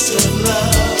taste of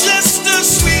love. Just a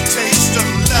sweet taste of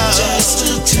love. Just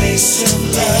a taste of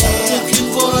love. Looking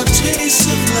for a taste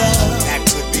of love. That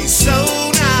could be so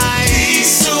nice. Be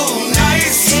so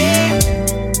nice, yeah.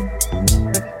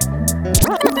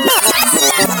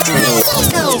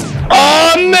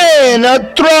 Oh man, a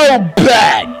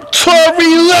throwback.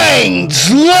 Tory Lanez,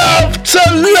 Love to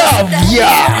Love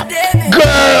Ya.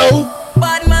 Girl,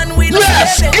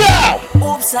 let's go.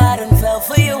 Oops, I done fell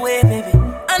for your way, baby.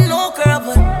 I know, girl,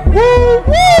 but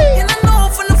and I know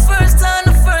from the first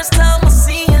time I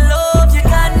see your love, you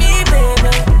got me, baby.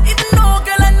 Even though,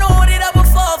 girl, I know that I would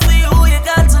fall for you, you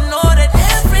got to know that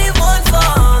everyone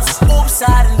falls. Oops,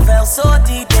 I done fell so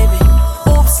deep, baby.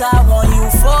 Oops, I want you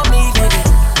for me, baby.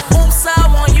 Oops, I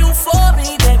want you for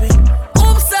me, baby.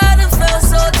 Oops, I done fell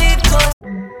so deep, cause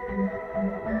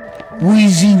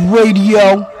Weezy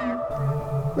Radio.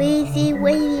 Weezy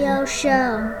Radio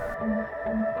Show.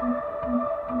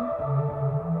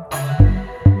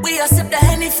 We are sip the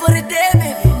Henny for the day,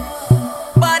 baby.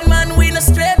 Bad man, we no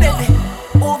stray, baby.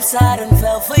 Oops, I done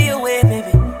fell for your way,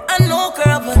 baby. I know,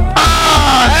 girl, but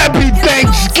happy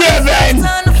Thanksgiving!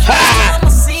 Ha!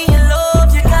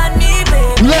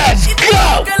 Let's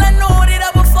go! Girl, I know that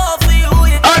I will fall for you.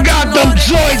 I got them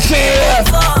joints here.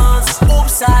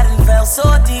 Oops, I done fell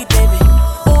so deep, baby.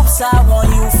 Oops, I want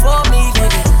you for me,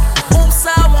 baby. Oops,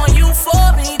 I want you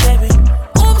for me, baby.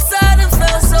 Oops, I done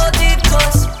fell so deep,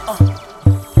 cause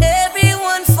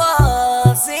everyone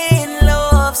falls in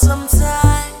love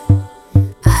sometime.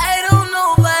 I don't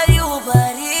know about you,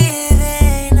 but it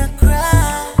ain't a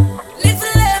crime. If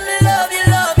you let me love you,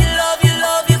 love you, love you,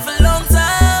 love you for a long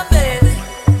time, baby.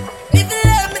 If you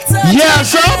let me touch you,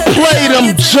 yes, I'll play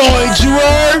them joints, you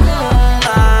heard?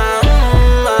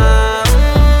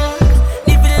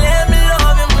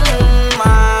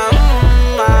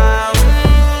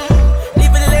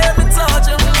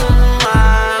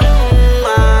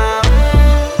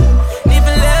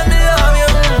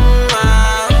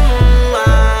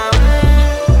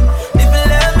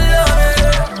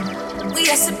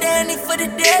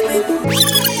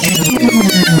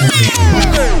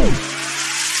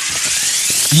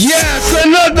 Yes,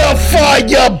 another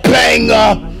fire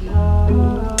banger.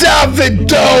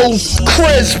 Davido,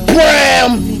 Chris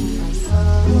Brown,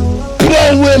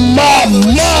 blowing my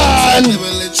mind.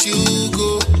 Never let you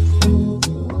go.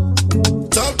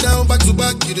 Top down, back to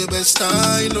back, you the best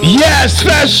I know. Yes,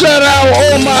 special out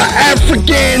all my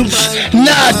Africans,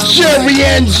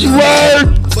 Nigerians, you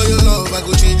heard? For your love, I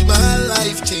go change my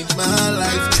life, change my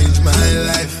life, change my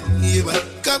life. Yeah, but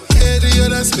come here to your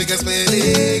dance, make us play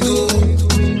Lego.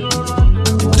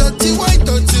 Dirty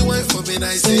wine for me,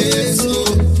 I say so.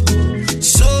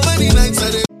 So many nights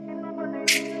I did.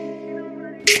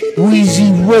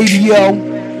 Weezy Radio.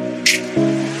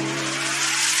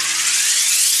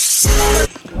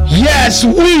 Yes,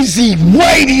 Weezy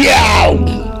Radio.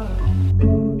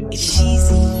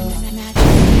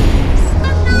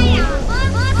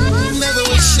 Never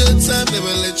waste your time,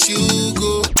 never let you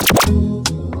go.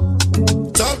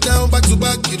 Top down, back to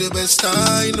back, you the best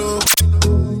I know.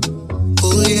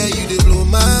 Oh yeah, you did blow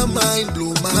my mind,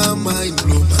 blow my mind,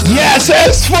 blow my mind. Yes,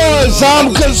 as far as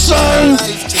I'm concerned,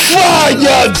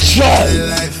 fire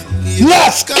joint.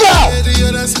 Let's go.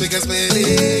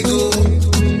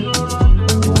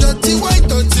 Dirty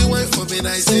wine for me,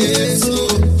 I say so.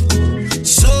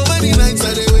 So many nights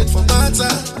I did wait for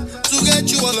matter to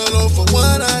get you all alone for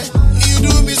one night. You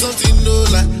do me something no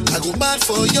lie, I go mad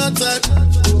for your type.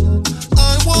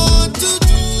 I want to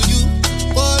do you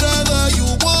whatever you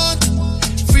want.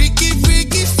 Freaky,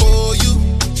 freaky for you.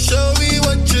 Show me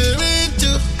what you're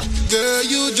into. Girl,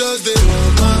 you just did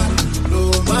blow my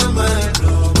mind,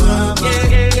 blow my mind.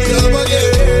 Your body,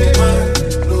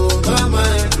 blow my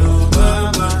mind, blow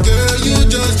my mind. Girl, you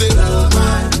just did blow my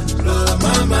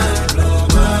mind, blow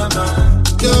my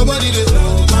mind. Your body,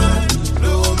 blow my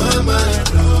mind,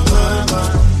 blow my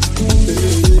mind.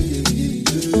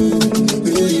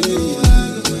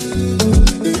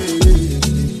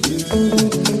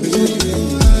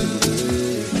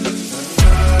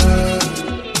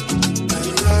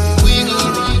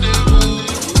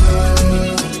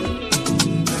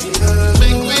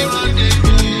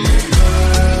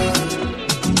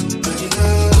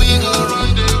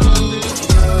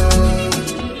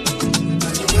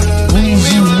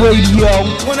 Radio.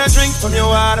 When I drink from your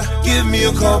water, give me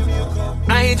a cup.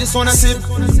 I ain't just wanna sip,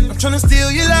 I'm tryna steal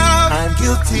your love. I'm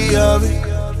guilty of it.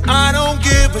 I don't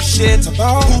give a shit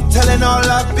about who telling all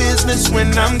our business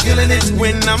when I'm killing it,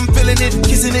 when I'm feeling it,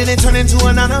 kissing it and turning to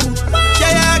an animal.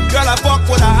 Yeah, girl, I fuck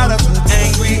with her attitude.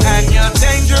 Angry and you're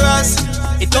dangerous.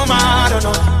 It don't matter,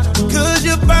 no. Cause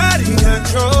your body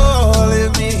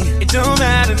controlling me. It don't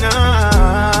matter,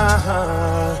 nah.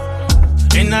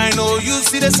 And I know you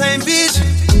see the same vision.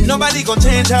 Nobody gon'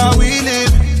 change how we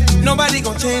live. Nobody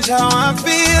gon' change how I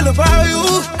feel about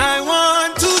you. I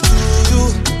want to do you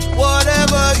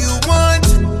whatever you want.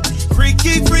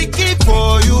 Freaky, freaky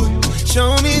for you.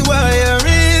 Show me what you're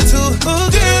into. Oh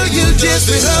girl, you just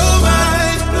blow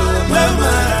my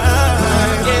mind.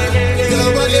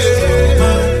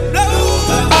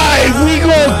 Alright, we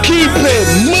gon' keep it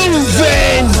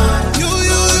moving.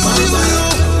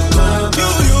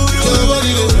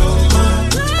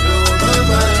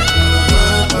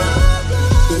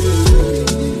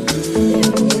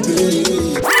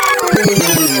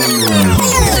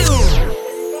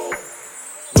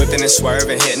 Whipping and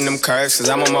swerving, hitting them curves, cause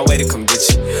I'm on my way to come get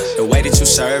you. The way that you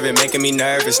serve it, making me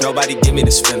nervous, nobody give me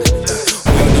this feeling. We don't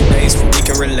do bass, but we we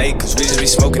can relate, cause we just be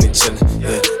smoking and chillin'.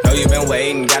 Yeah. Know you been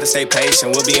waiting, gotta stay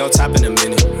patient, we'll be on top in a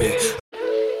minute. Yeah.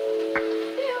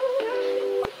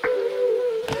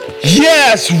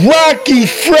 Yes, Rocky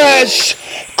Fresh,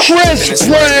 Chris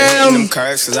Brown. We call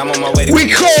this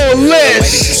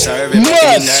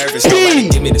Must Be.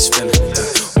 Give me this feeling.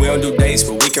 We don't do dates,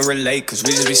 but we can relate, cause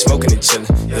we just be smoking and chillin'.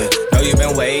 Yeah. Know you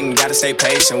been waiting, gotta stay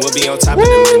patient, we'll be on top in a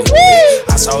minute.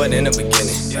 Yeah. I saw it in the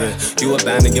beginning. Yeah. You were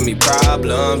bound to give me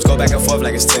problems, go back and forth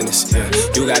like it's tennis. Yeah.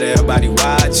 You got everybody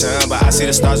watching, but I see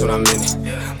the stars when I'm in it.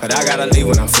 But I gotta leave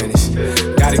when I'm finished.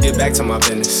 Gotta get back to my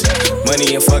business.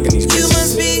 Money and fucking these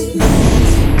bitches.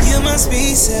 You must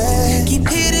be sad. Keep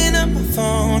hitting up my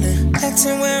phone and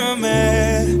asking where I'm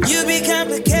at. You be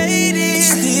complicated,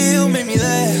 still make me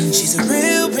laugh. She's a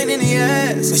real pain in the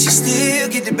ass, but she still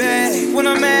get the bag. When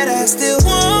I'm mad, I still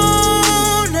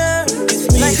want her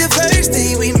with me. Like the first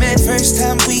day we met, first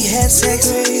time we had sex.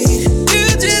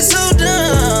 You're just so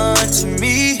done to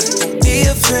me. Don't be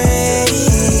afraid.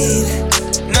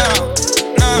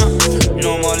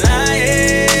 No more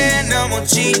lying, no more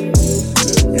cheating.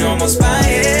 No more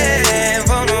spying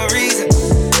for no reason.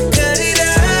 Cut it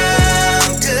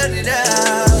out.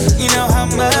 You know how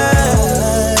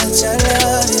much I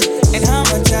love you and how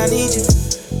much I need you.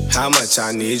 How much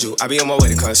I need you. I be on my way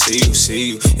to come see you.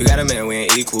 You got a man, we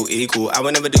ain't equal. I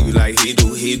would never do you like he do.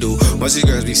 Most of these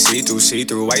girls be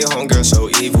see-through. Why your homegirl so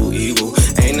evil?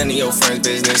 Ain't none of your friends'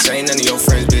 business.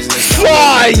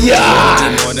 Fire! Wanna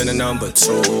be more than a number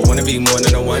two. Wanna be more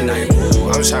than a one night boo.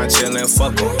 I'm tryna chill and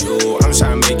fuck on you. I'm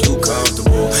tryna make you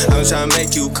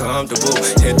comfortable.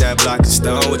 Hit that block and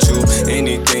stun with you.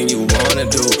 Anything you wanna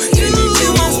do.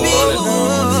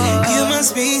 You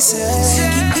must be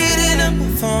sad. Keep hitting up my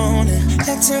phone and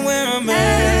asking where I'm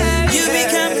at. You be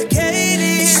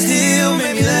complicated, still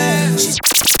make me laugh.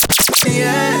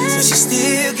 But she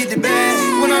still get the bag.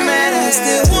 When I'm mad, I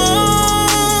still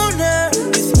want her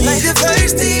with me. Like the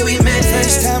first day we met,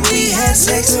 first time we had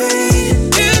sex.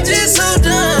 You're just so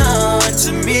done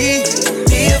to me. Don't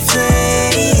be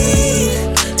afraid.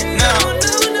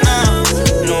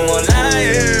 No more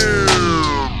lying.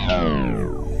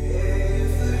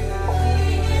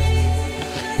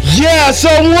 Yes,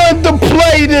 I want to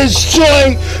play this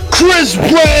joint. Chris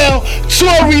Brown,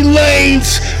 Tory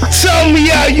Lanez, tell me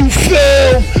how you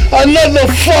feel. Another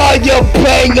fire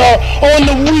banger on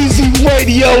the Weezy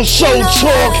Radio Show.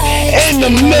 Talk in the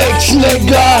mix,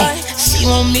 nigga. She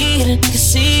want me to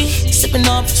see. Sippin'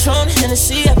 on Patron,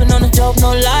 Hennessy. I've been on the dope,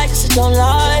 no lie, cause it don't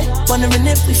lie. Wondering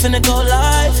if we finna go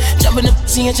live. Jumpin' the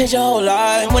pussy and change your whole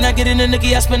life. When I get in the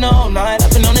nookie, I spend the whole night.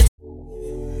 I've been on it.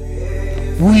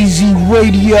 Weezy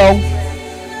Radio.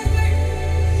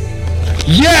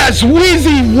 Yes,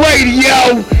 Weezy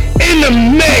Radio in the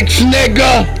mix,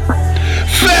 nigga.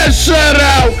 First shout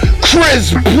out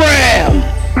Chris Brown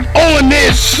on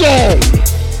this song.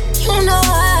 You know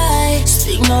I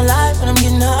speak no lie when I'm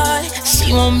getting high.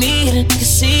 She want me to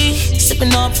see.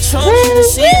 Sippin' on Patron,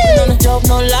 Hennessy. I've been on the dope,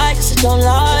 no lie, cause it don't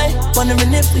lie.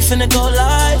 Wondering if we finna go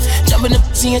live. Jumpin' the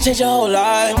pussy and change your whole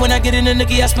life. When I get in the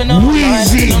nookie, I spend the whole night.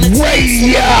 Weezy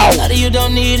Radio. A lot of you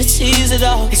don't need to tease it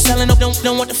up. They selling up,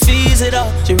 don't want to fees it up.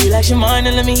 Just relax your mind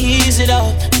and let me ease it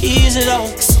up.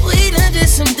 Cause we done did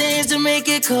some things to make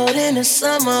it cold in the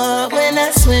summer. When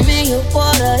I swim in your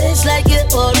water, it's like you're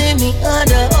holding me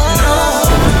under. No,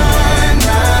 I'm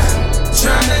not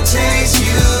tryna chase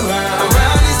you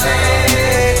around his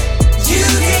head. You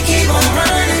can keep on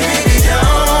running, baby,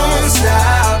 don't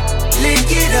stop. Lick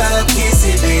it up, kiss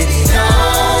it, baby,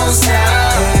 don't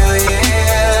stop. Hell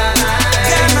yeah,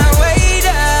 got my weight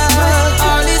up.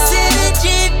 All this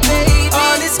energy, baby,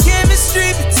 all this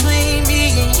chemistry between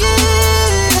me and you,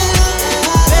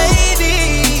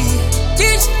 baby.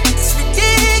 This is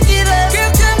ridiculous.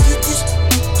 Girl, come get this,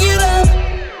 get up,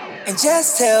 and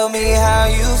just tell me how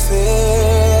you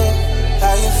feel.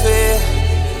 How you feel?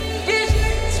 This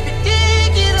is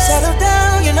ridiculous. Settle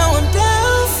down, you know I'm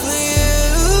down for you.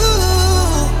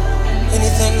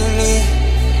 Anything you need,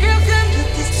 girl, come get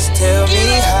this. Just tell me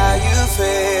how you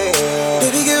feel.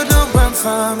 Baby girl, don't run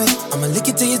from me. I'ma lick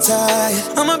it till you're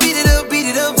tired. I'ma beat it up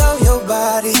on your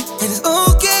body. And it's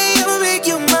okay, I'ma make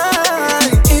you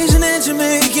mine. Asian and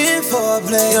Jamaican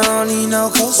foreplay, you don't need no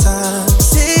cosign.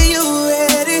 Say you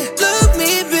ready, love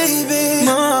me, baby.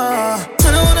 I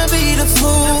don't wanna be the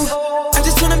fool, I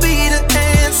just wanna be the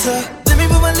answer. Let me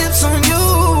put my lips on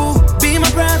you, be my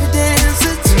private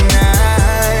dancer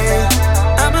tonight.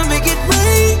 I'ma make it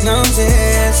rain, no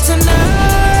dance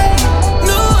tonight.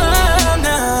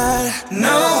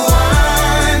 No,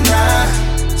 I'm not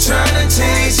tryna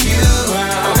chase you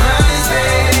around his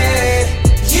head.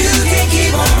 You can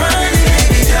keep on running,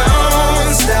 baby,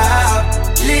 don't stop.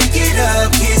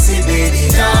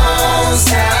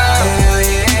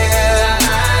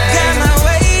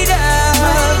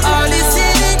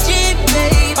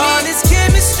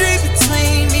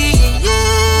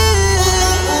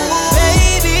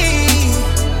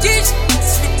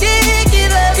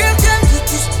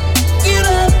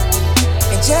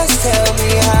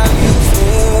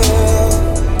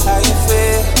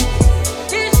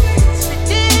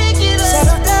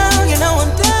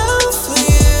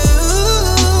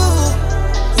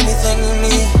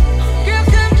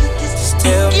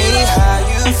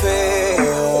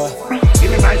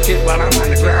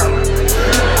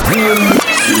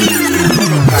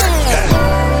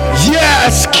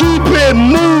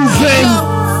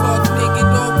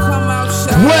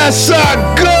 Westside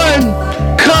Gun,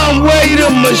 Conway the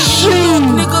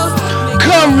Machine,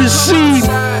 come receive.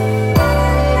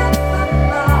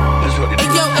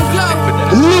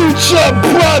 Lucha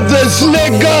Brothers,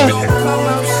 nigga.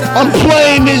 I'm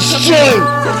playing this joint.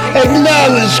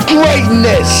 Acknowledge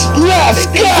greatness. Let's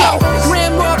go.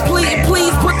 Grandma, please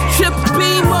put the triple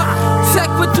beam up.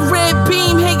 Tech with the red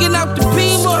beam hanging out the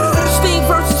beamer. Steve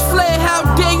versus Flair, how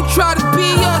dare you try to be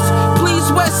us?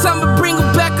 Please, West, I'ma bring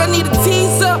them back. I need a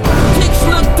teaser. Kicks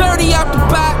look dirty out the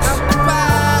box.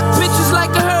 Bitches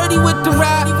like a hurdy with the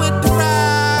rap.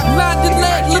 Blinded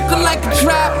leg looking like a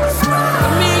trap.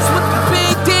 Amirs with the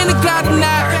big, then it got a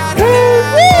knock.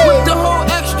 With the whole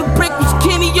extra brick was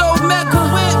Kenny Omega.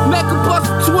 Mecca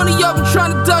busted 20 of them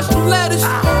trying to dust some letters.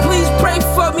 Please pray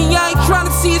for me, I ain't trying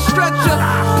to see a stretcher.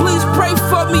 Please pray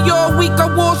for me, all week I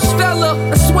wore Stella.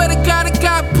 I swear to God, I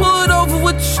got pulled over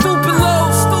with the stupid load.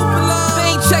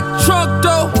 They ain't check the trunk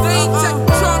though.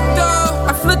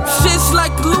 I flip the shits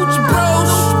like the Lucha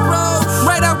Bros.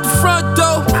 Right out the front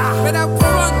though.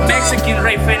 Mexican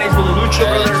Ray finish with the Lucha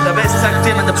Brothers, the best tag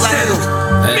team in the planet.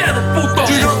 Mira the puto.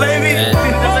 You know, baby. The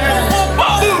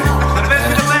best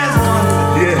in the last one.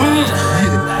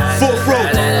 Yeah. Full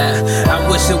throat. I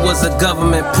wish it was a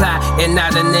government plot and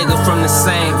not a nigga from the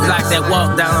same block that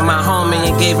walked down on my homie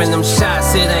and gave him them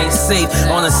shots. It ain't safe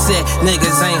on a set,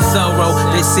 niggas ain't thorough.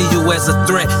 They see you as a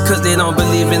threat, cause they don't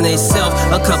believe in themselves.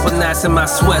 A couple knots in my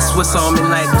sweat, Swiss on me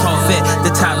like Corvette.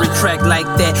 The top retract like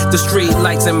that, the street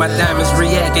lights and my diamonds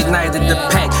react, ignited the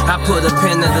pack. I put a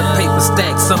pen in the paper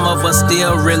stack. Some of us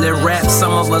still really rap,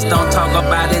 some of us don't talk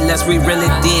about it unless we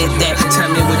really did that. Tell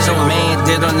me what your man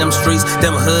did on them streets.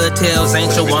 Them hood tales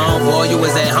ain't your own, boy, you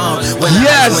was at home. When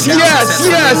yes.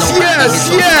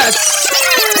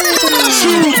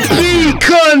 To be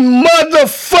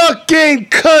motherfucking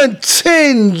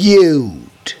continued.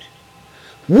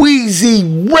 Weezy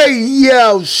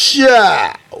Radio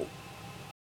Show.